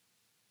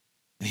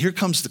 And here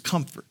comes the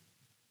comfort.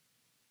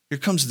 Here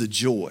comes the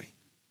joy.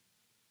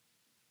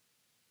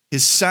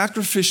 His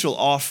sacrificial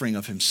offering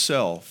of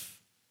himself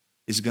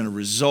is going to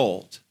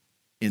result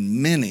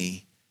in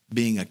many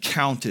being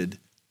accounted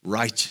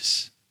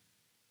righteous.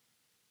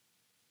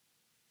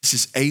 This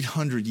is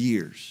 800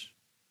 years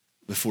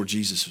before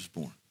Jesus was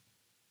born.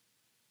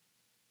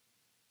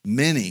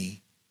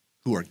 Many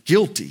who are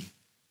guilty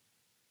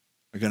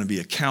are going to be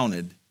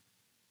accounted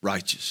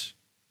righteous.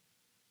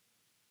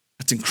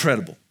 That's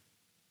incredible.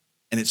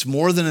 And it's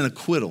more than an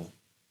acquittal.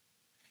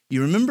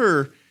 You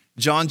remember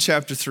John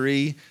chapter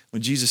 3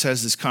 when Jesus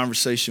has this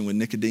conversation with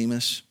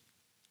Nicodemus?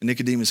 And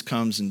Nicodemus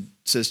comes and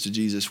says to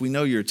Jesus, we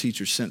know you're a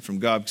teacher sent from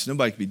God because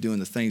nobody could be doing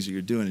the things that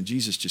you're doing. And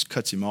Jesus just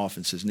cuts him off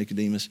and says,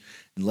 Nicodemus,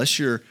 unless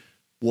you're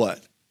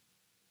what?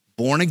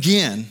 Born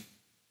again.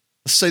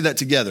 Let's say that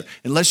together.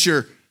 Unless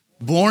you're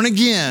born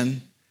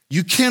again,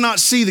 you cannot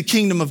see the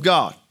kingdom of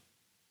God.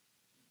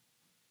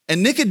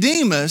 And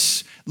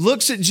Nicodemus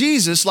looks at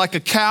Jesus like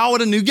a cow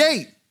at a new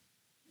gate.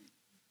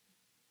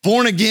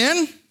 Born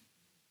again?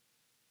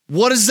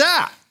 What is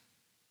that?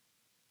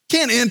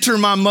 Can't enter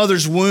my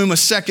mother's womb a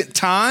second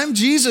time.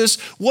 Jesus,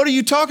 what are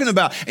you talking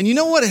about? And you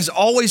know what has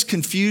always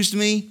confused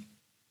me?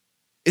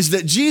 Is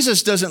that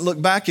Jesus doesn't look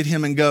back at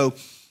him and go,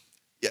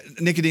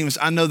 Nicodemus,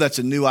 I know that's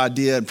a new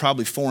idea and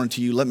probably foreign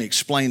to you. Let me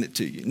explain it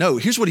to you. No,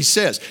 here's what he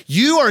says.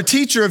 You are a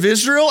teacher of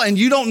Israel and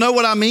you don't know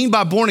what I mean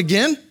by born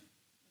again?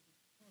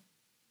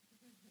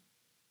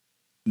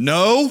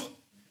 No.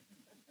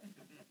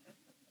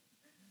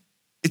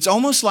 It's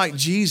almost like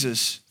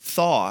Jesus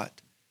thought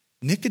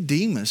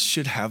Nicodemus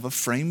should have a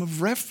frame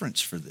of reference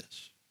for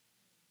this.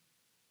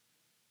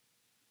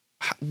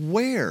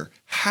 Where?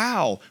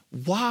 How?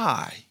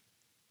 Why?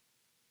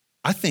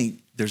 I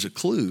think there's a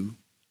clue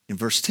in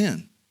verse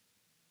 10.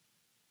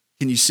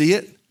 Can you see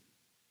it?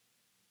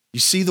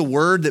 You see the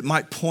word that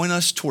might point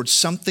us towards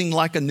something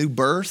like a new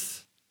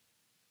birth?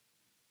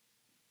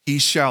 He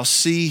shall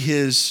see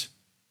his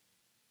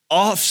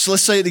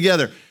let's say it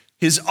together,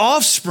 his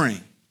offspring.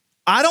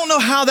 I don't know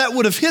how that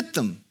would have hit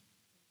them.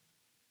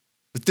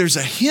 But there's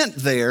a hint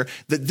there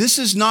that this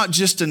is not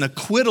just an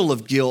acquittal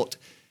of guilt.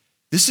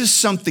 This is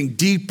something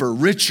deeper,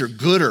 richer,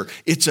 gooder.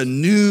 It's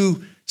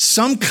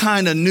some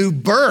kind of new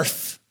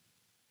birth.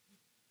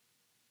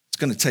 It's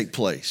going to take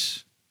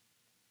place.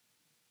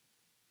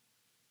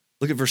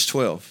 Look at verse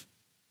 12.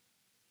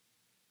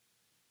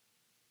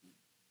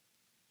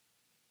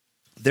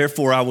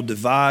 Therefore, I will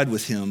divide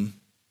with him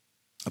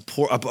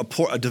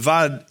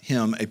divide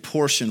him a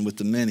portion with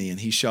the many, and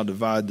he shall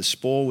divide the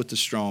spoil with the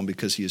strong,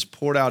 because he has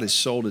poured out his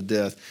soul to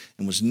death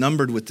and was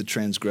numbered with the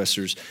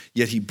transgressors.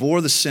 Yet he bore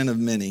the sin of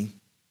many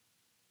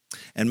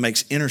and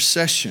makes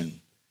intercession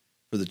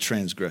for the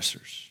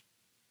transgressors.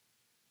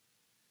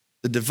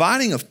 The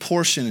dividing of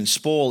portion and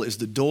spoil is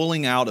the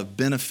doling out of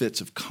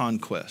benefits of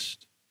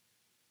conquest.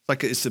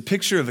 It's the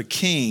picture of a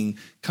king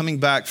coming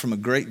back from a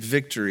great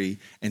victory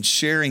and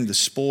sharing the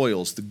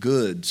spoils, the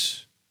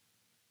goods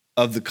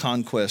of the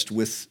conquest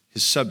with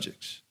his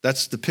subjects.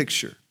 That's the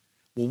picture.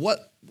 Well,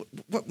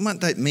 what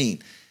might that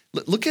mean?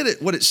 Look at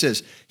it, what it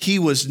says. He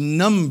was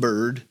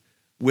numbered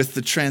with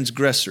the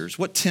transgressors.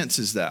 What tense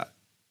is that?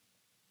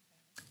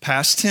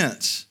 Past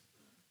tense.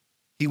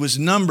 He was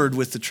numbered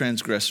with the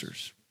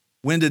transgressors.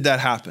 When did that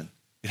happen?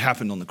 It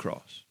happened on the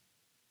cross.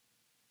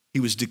 He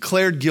was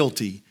declared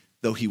guilty,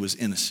 though he was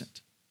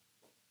innocent.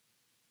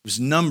 He was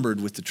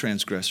numbered with the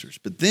transgressors.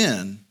 But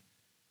then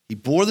he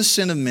bore the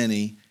sin of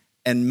many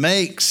and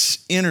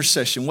makes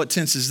intercession. What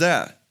tense is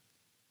that?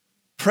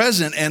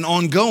 Present and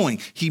ongoing.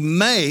 He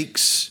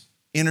makes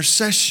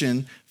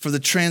intercession for the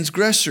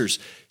transgressors.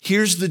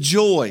 Here's the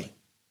joy.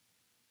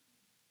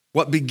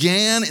 What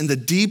began in the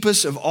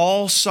deepest of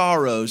all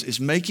sorrows is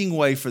making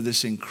way for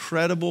this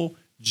incredible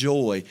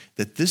joy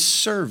that this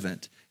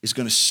servant is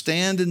going to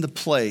stand in the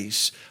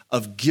place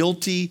of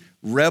guilty,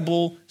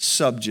 rebel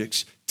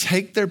subjects,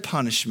 take their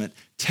punishment,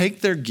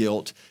 take their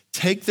guilt,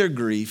 take their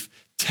grief,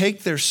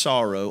 take their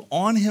sorrow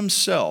on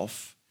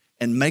himself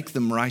and make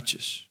them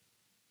righteous.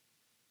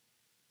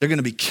 They're going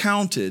to be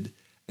counted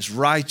as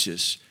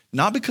righteous,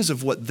 not because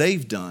of what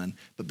they've done,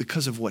 but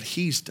because of what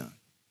he's done.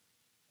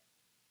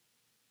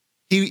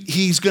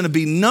 He's going to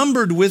be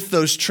numbered with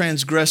those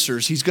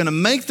transgressors. He's going to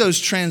make those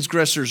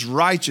transgressors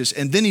righteous,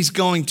 and then he's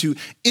going to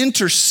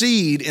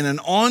intercede in an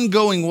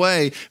ongoing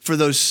way for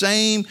those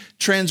same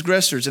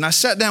transgressors. And I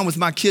sat down with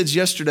my kids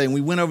yesterday, and we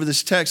went over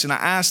this text, and I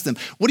asked them,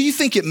 what do you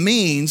think it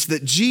means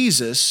that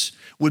Jesus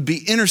would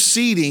be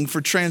interceding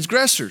for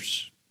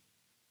transgressors?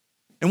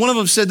 And one of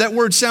them said, that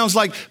word sounds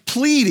like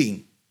pleading.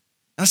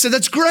 And I said,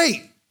 that's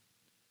great.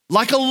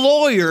 Like a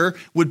lawyer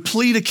would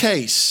plead a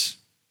case.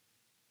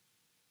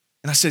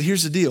 And I said,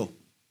 here's the deal.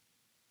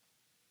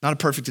 Not a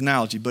perfect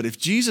analogy, but if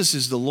Jesus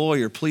is the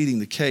lawyer pleading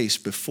the case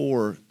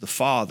before the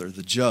Father,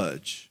 the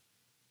judge,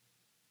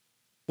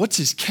 what's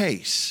his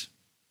case?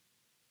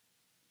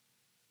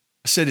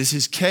 I said, is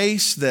his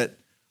case that,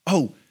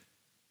 oh,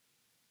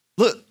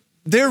 look,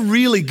 they're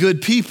really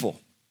good people.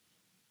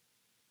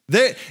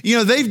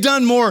 They've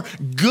done more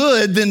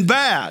good than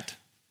bad.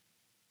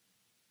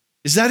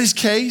 Is that his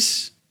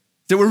case?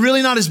 That we're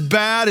really not as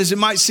bad as it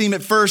might seem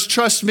at first.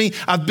 Trust me,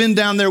 I've been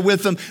down there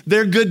with them.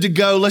 They're good to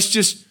go.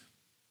 Is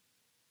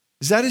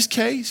that his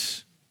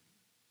case?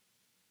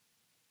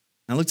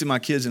 I looked at my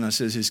kids and I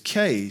said, his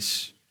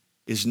case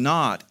is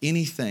not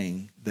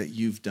anything that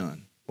you've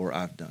done or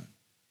I've done.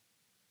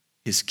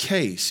 His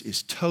case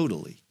is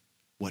totally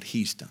what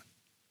he's done.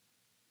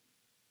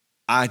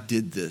 I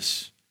did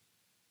this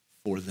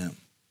for them.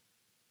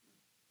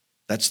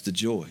 That's the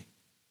joy.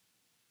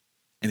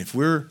 And if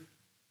we're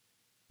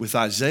with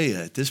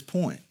Isaiah at this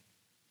point,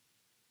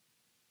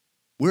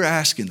 we're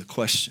asking the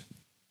question,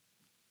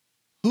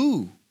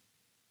 who?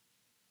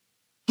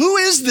 Who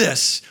is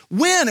this?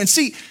 When? And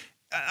see,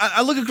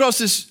 I look across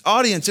this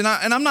audience and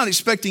I'm not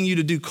expecting you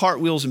to do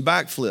cartwheels and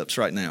backflips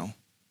right now.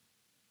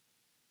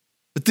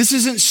 But this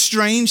isn't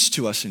strange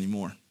to us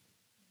anymore.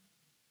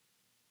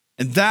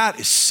 And that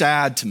is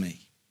sad to me.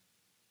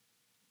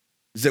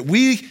 Is that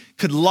we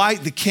could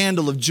light the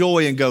candle of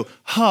joy and go,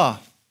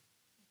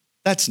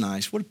 that's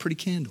nice. What a pretty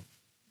candle.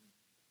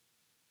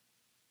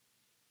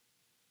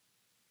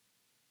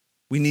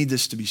 We need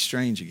this to be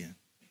strange again.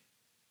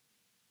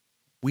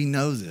 We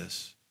know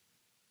this.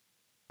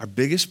 Our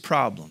biggest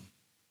problem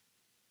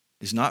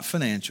is not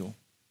financial.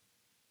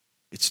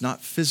 It's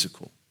not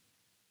physical.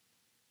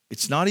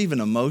 It's not even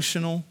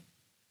emotional,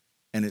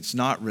 and it's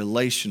not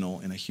relational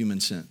in a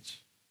human sense.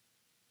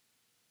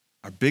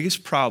 Our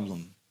biggest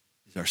problem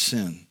is our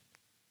sin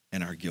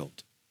and our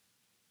guilt,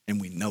 and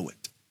we know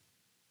it.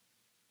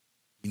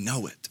 We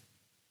know it.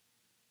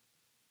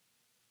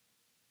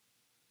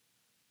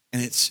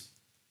 And it's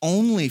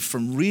only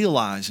from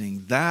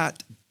realizing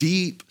that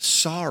deep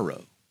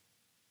sorrow,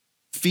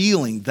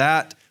 feeling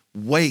that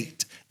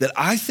weight, that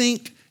I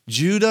think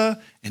Judah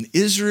and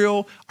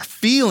Israel are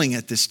feeling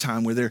at this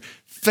time where they're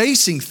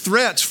facing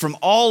threats from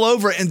all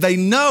over, and they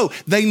know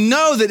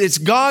that it's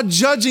God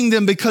judging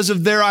them because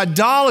of their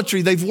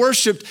idolatry. They've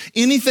worshiped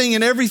anything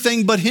and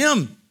everything but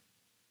him.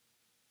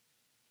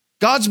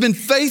 God's been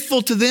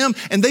faithful to them,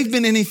 and they've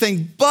been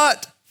anything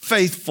but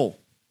faithful.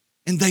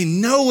 And they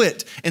know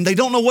it, and they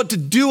don't know what to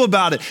do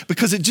about it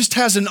because it just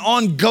has an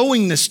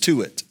ongoingness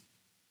to it.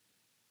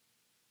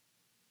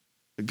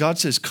 But God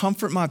says,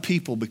 comfort my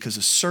people because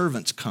a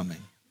servant's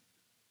coming.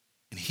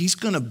 And he's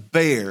going to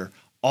bear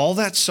all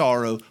that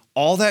sorrow,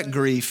 all that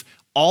grief,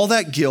 all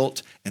that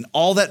guilt, and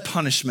all that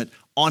punishment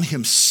on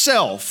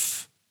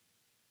himself.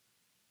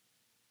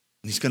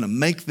 And he's going to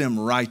make them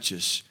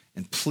righteous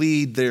and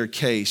plead their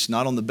case,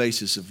 not on the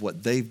basis of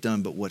what they've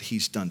done, but what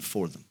he's done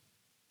for them.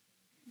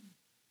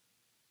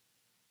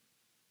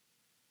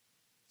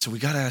 So we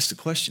got to ask the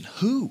question,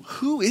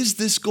 who is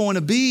this going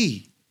to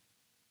be?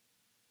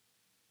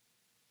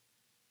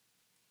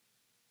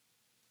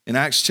 In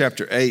Acts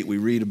chapter 8, we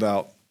read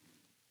about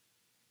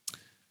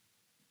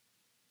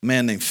a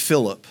man named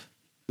Philip,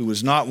 who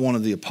was not one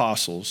of the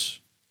apostles,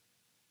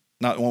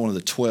 not one of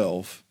the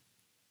 12.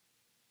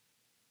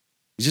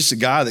 He's just a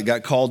guy that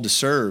got called to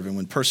serve, and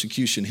when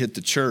persecution hit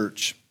the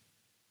church,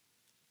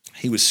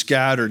 he was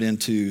scattered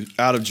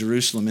out of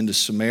Jerusalem into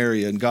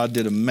Samaria, and God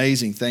did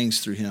amazing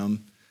things through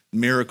him.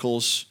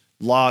 Miracles,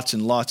 lots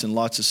and lots and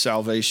lots of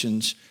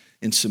salvations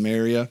in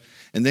Samaria.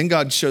 And then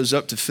God shows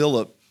up to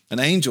Philip. An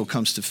angel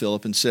comes to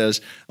Philip and says,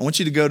 I want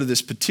you to go to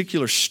this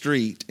particular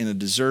street in a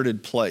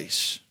deserted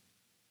place.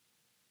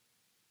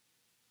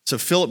 So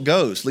Philip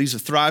goes, leaves a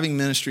thriving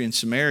ministry in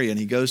Samaria, and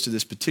he goes to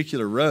this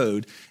particular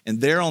road. And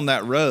there on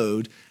that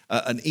road,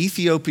 an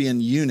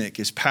Ethiopian eunuch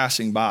is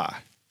passing by.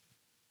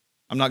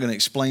 I'm not going to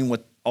explain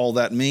what all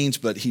that means,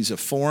 but he's a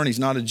foreign, he's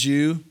not a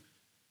Jew.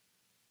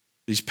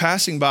 He's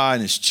passing by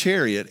in his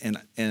chariot,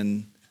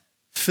 and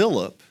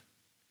Philip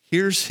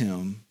hears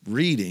him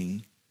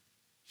reading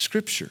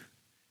Scripture.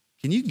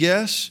 Can you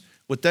guess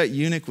what that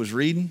eunuch was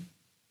reading?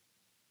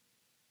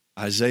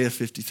 Isaiah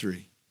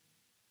 53.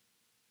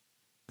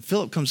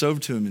 Philip comes over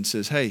to him and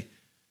says, hey,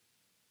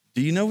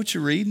 do you know what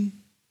you're reading?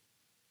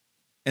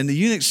 And the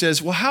eunuch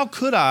says, well, how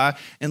could I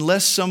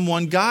unless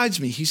someone guides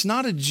me? He's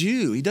not a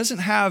Jew. He doesn't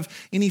have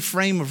any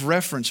frame of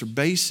reference or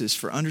basis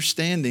for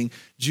understanding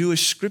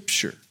Jewish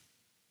Scripture.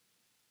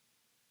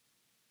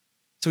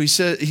 So he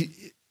said,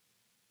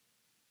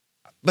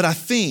 but I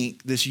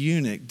think this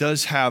eunuch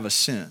does have a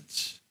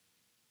sense.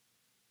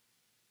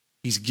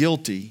 He's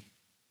guilty,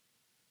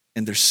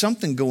 and there's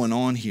something going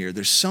on here.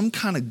 There's some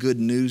kind of good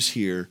news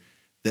here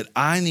that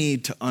I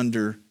need to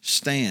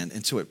understand.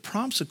 And so it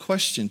prompts a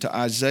question to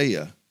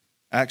Isaiah,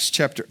 Acts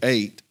chapter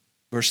 8,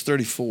 verse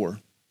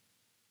 34.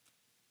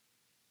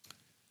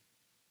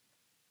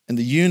 And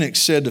the eunuch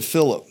said to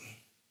Philip,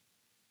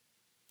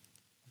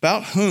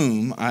 about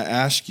whom, I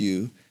ask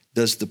you,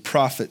 does the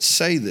prophet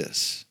say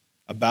this?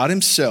 About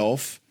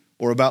himself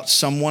or about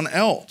someone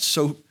else?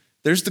 So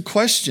there's the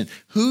question.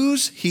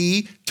 Who's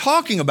he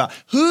talking about?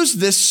 Who's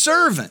this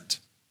servant?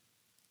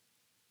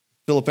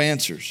 Philip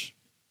answers.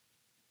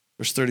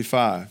 Verse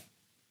 35.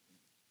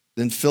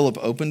 Then Philip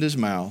opened his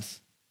mouth,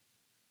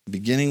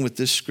 beginning with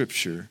this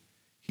scripture,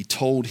 he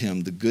told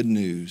him the good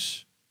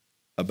news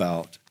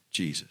about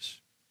Jesus.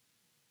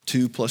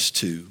 2 +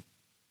 2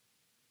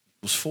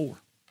 = 4.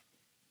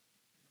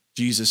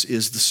 Jesus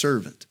is the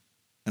servant.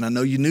 And I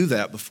know you knew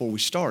that before we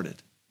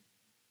started.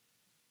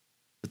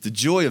 But the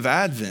joy of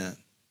Advent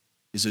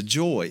is a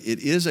joy. It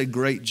is a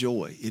great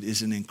joy. It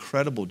is an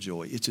incredible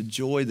joy. It's a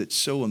joy that's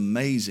so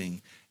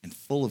amazing and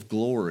full of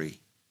glory.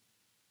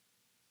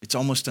 It's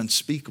almost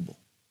unspeakable.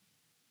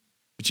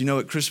 But you know,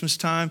 at Christmas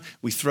time,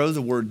 we throw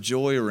the word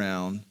joy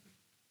around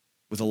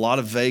with a lot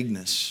of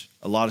vagueness,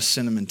 a lot of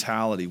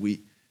sentimentality.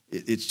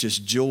 It's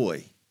just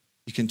joy.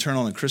 You can turn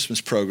on a Christmas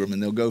program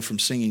and they'll go from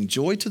singing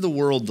 "Joy to the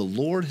World, the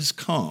Lord has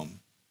come"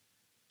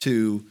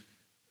 to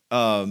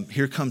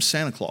 "Here Comes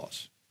Santa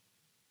Claus."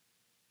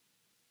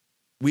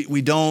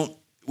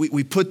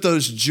 We put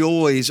those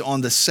joys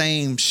on the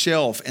same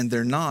shelf, and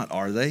they're not,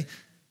 are they?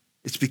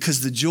 It's because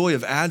the joy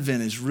of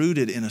Advent is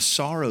rooted in a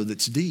sorrow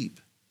that's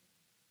deep.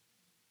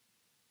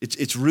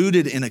 It's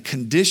rooted in a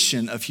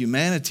condition of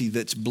humanity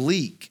that's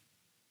bleak.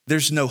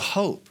 There's no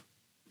hope.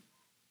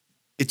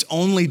 It's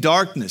only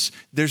darkness.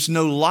 There's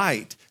no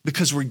light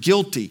because we're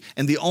guilty.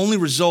 And the only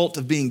result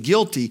of being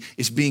guilty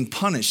is being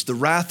punished, the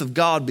wrath of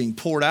God being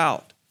poured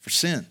out for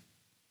sin.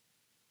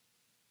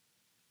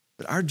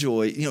 But our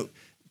joy,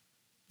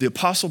 the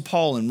Apostle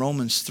Paul in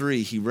Romans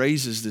 3, he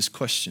raises this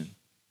question.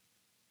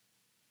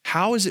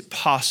 How is it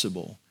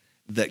possible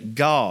that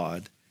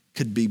God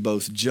could be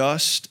both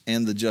just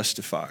and the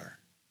justifier?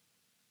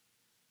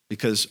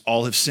 Because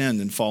all have sinned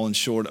and fallen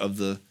short of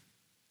the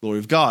glory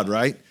of God,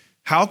 right?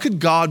 How could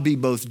God be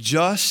both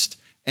just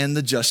and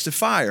the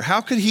justifier?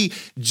 How could he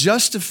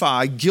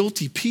justify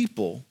guilty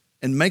people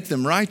and make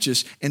them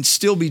righteous and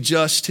still be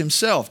just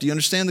himself? Do you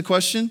understand the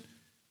question?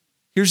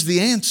 Here's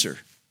the answer.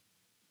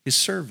 His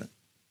servant,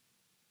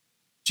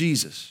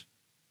 Jesus,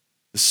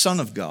 the Son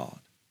of God,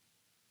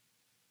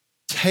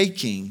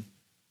 taking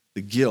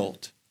the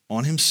guilt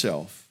on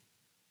himself,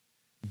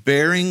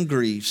 bearing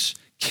griefs,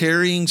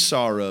 carrying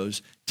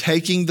sorrows,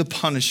 taking the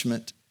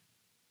punishment,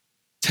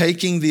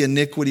 taking the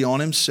iniquity on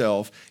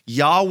himself,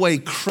 Yahweh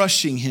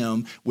crushing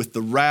him with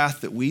the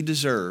wrath that we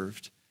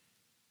deserved,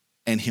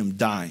 and him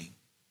dying,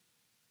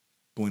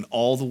 going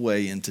all the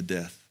way into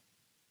death.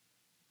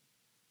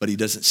 But he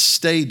doesn't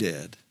stay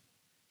dead.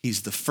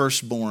 He's the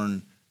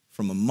firstborn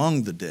from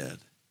among the dead,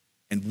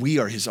 and we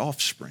are his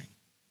offspring.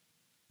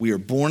 We are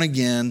born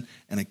again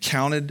and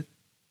accounted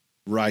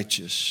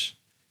righteous.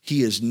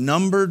 He is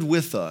numbered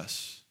with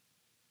us,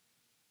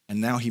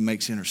 and now he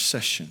makes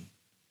intercession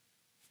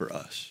for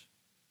us.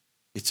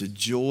 It's a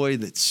joy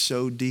that's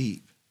so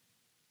deep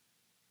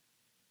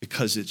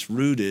because it's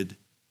rooted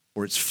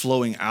or it's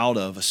flowing out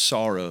of a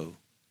sorrow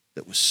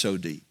that was so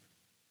deep.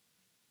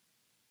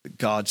 That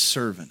God's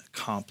servant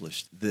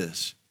accomplished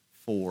this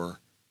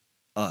for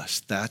us.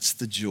 That's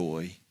the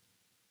joy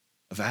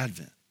of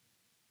Advent,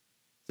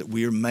 that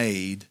we are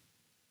made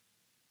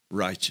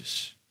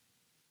righteous.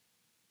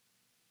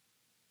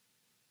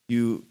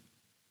 You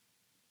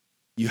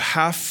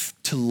have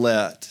to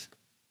let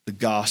the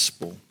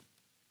gospel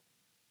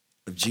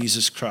of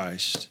Jesus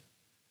Christ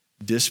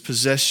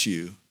dispossess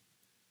you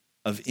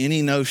of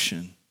any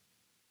notion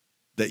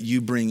that you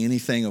bring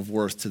anything of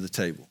worth to the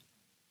table.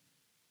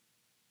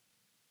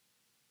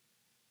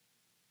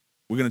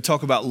 We're going to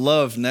talk about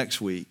love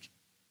next week,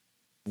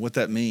 what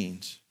that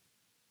means.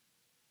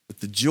 But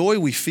the joy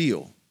we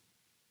feel,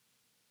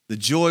 the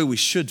joy we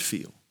should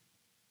feel,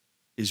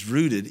 is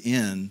rooted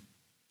in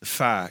the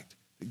fact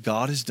that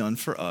God has done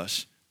for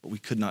us what we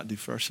could not do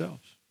for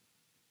ourselves.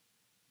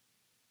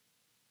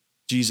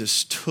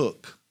 Jesus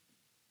took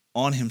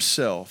on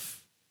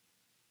himself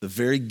the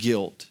very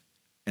guilt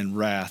and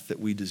wrath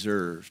that we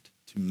deserved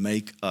to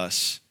make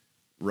us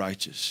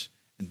righteous.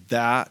 And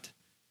that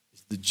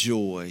is the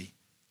joy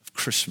of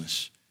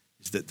Christmas,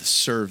 is that the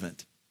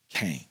servant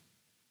came.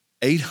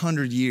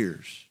 800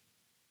 years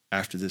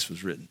after this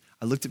was written.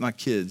 I looked at my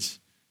kids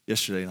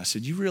yesterday and I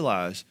said, you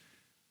realize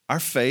our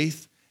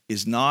faith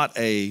is not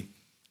a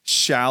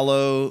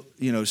shallow,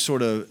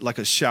 sort of like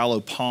a shallow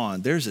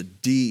pond. There's a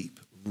deep,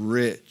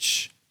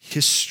 rich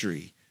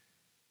history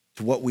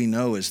to what we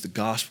know as the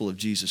gospel of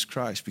Jesus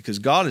Christ, because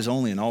God has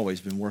only and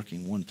always been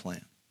working one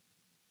plan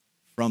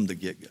from the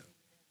get-go.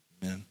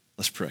 Amen.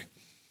 Let's pray.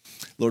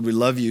 Lord, we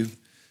love you,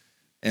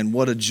 and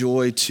what a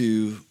joy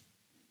to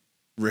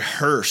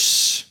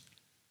rehearse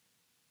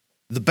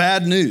the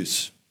bad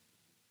news,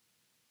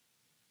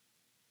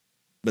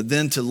 but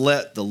then to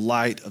let the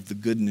light of the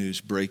good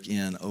news break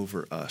in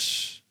over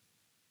us.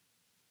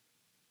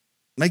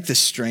 Make this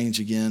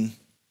strange again.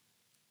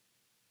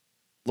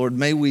 Lord,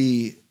 may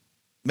we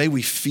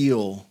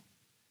feel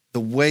the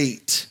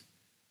weight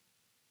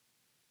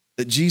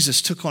that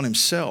Jesus took on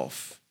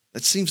himself.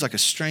 That seems like a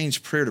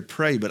strange prayer to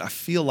pray, but I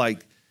feel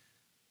like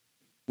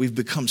we've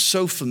become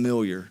so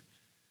familiar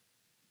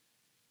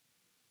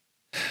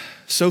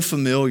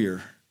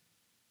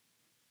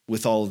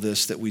with all of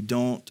this that we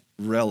don't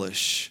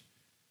relish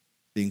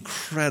the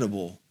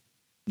incredible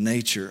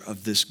nature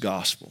of this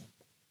gospel.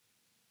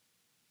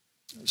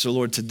 So,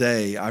 Lord,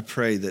 today I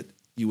pray that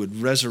you would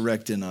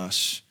resurrect in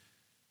us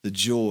the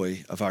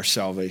joy of our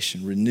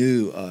salvation,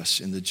 renew us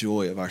in the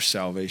joy of our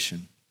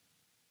salvation.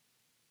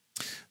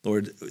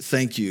 Lord,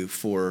 thank you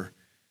for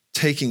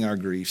taking our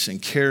griefs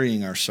and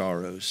carrying our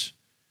sorrows,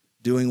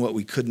 doing what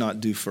we could not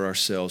do for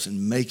ourselves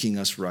and making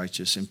us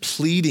righteous and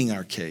pleading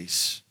our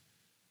case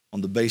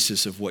on the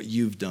basis of what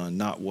you've done,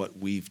 not what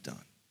we've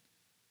done.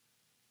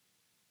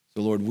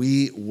 So, Lord,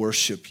 we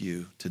worship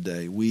you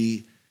today.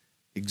 We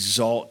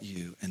exalt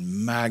you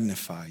and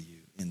magnify you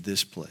in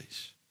this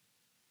place,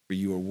 for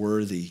you are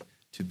worthy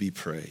to be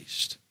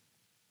praised.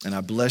 And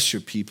I bless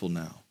your people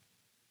now.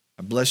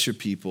 I bless your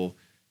people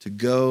to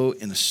go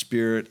in a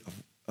spirit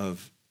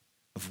of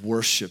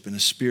worship, in a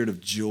spirit of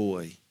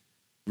joy,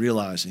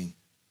 realizing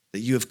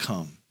that you have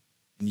come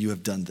and you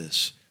have done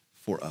this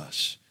for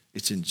us.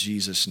 It's in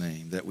Jesus'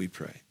 name that we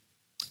pray.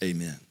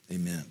 Amen.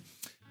 Amen.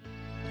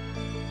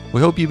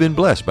 We hope you've been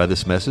blessed by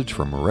this message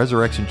from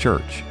Resurrection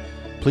Church.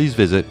 Please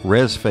visit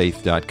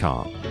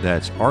rezfaith.com.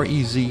 That's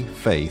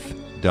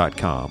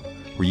rezfaith.com,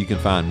 where you can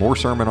find more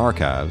sermon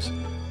archives,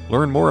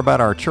 learn more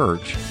about our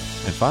church,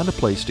 and find a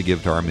place to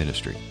give to our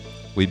ministry.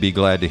 We'd be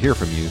glad to hear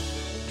from you.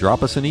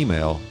 Drop us an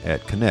email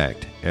at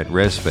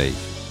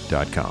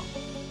connect@rezfaith.com.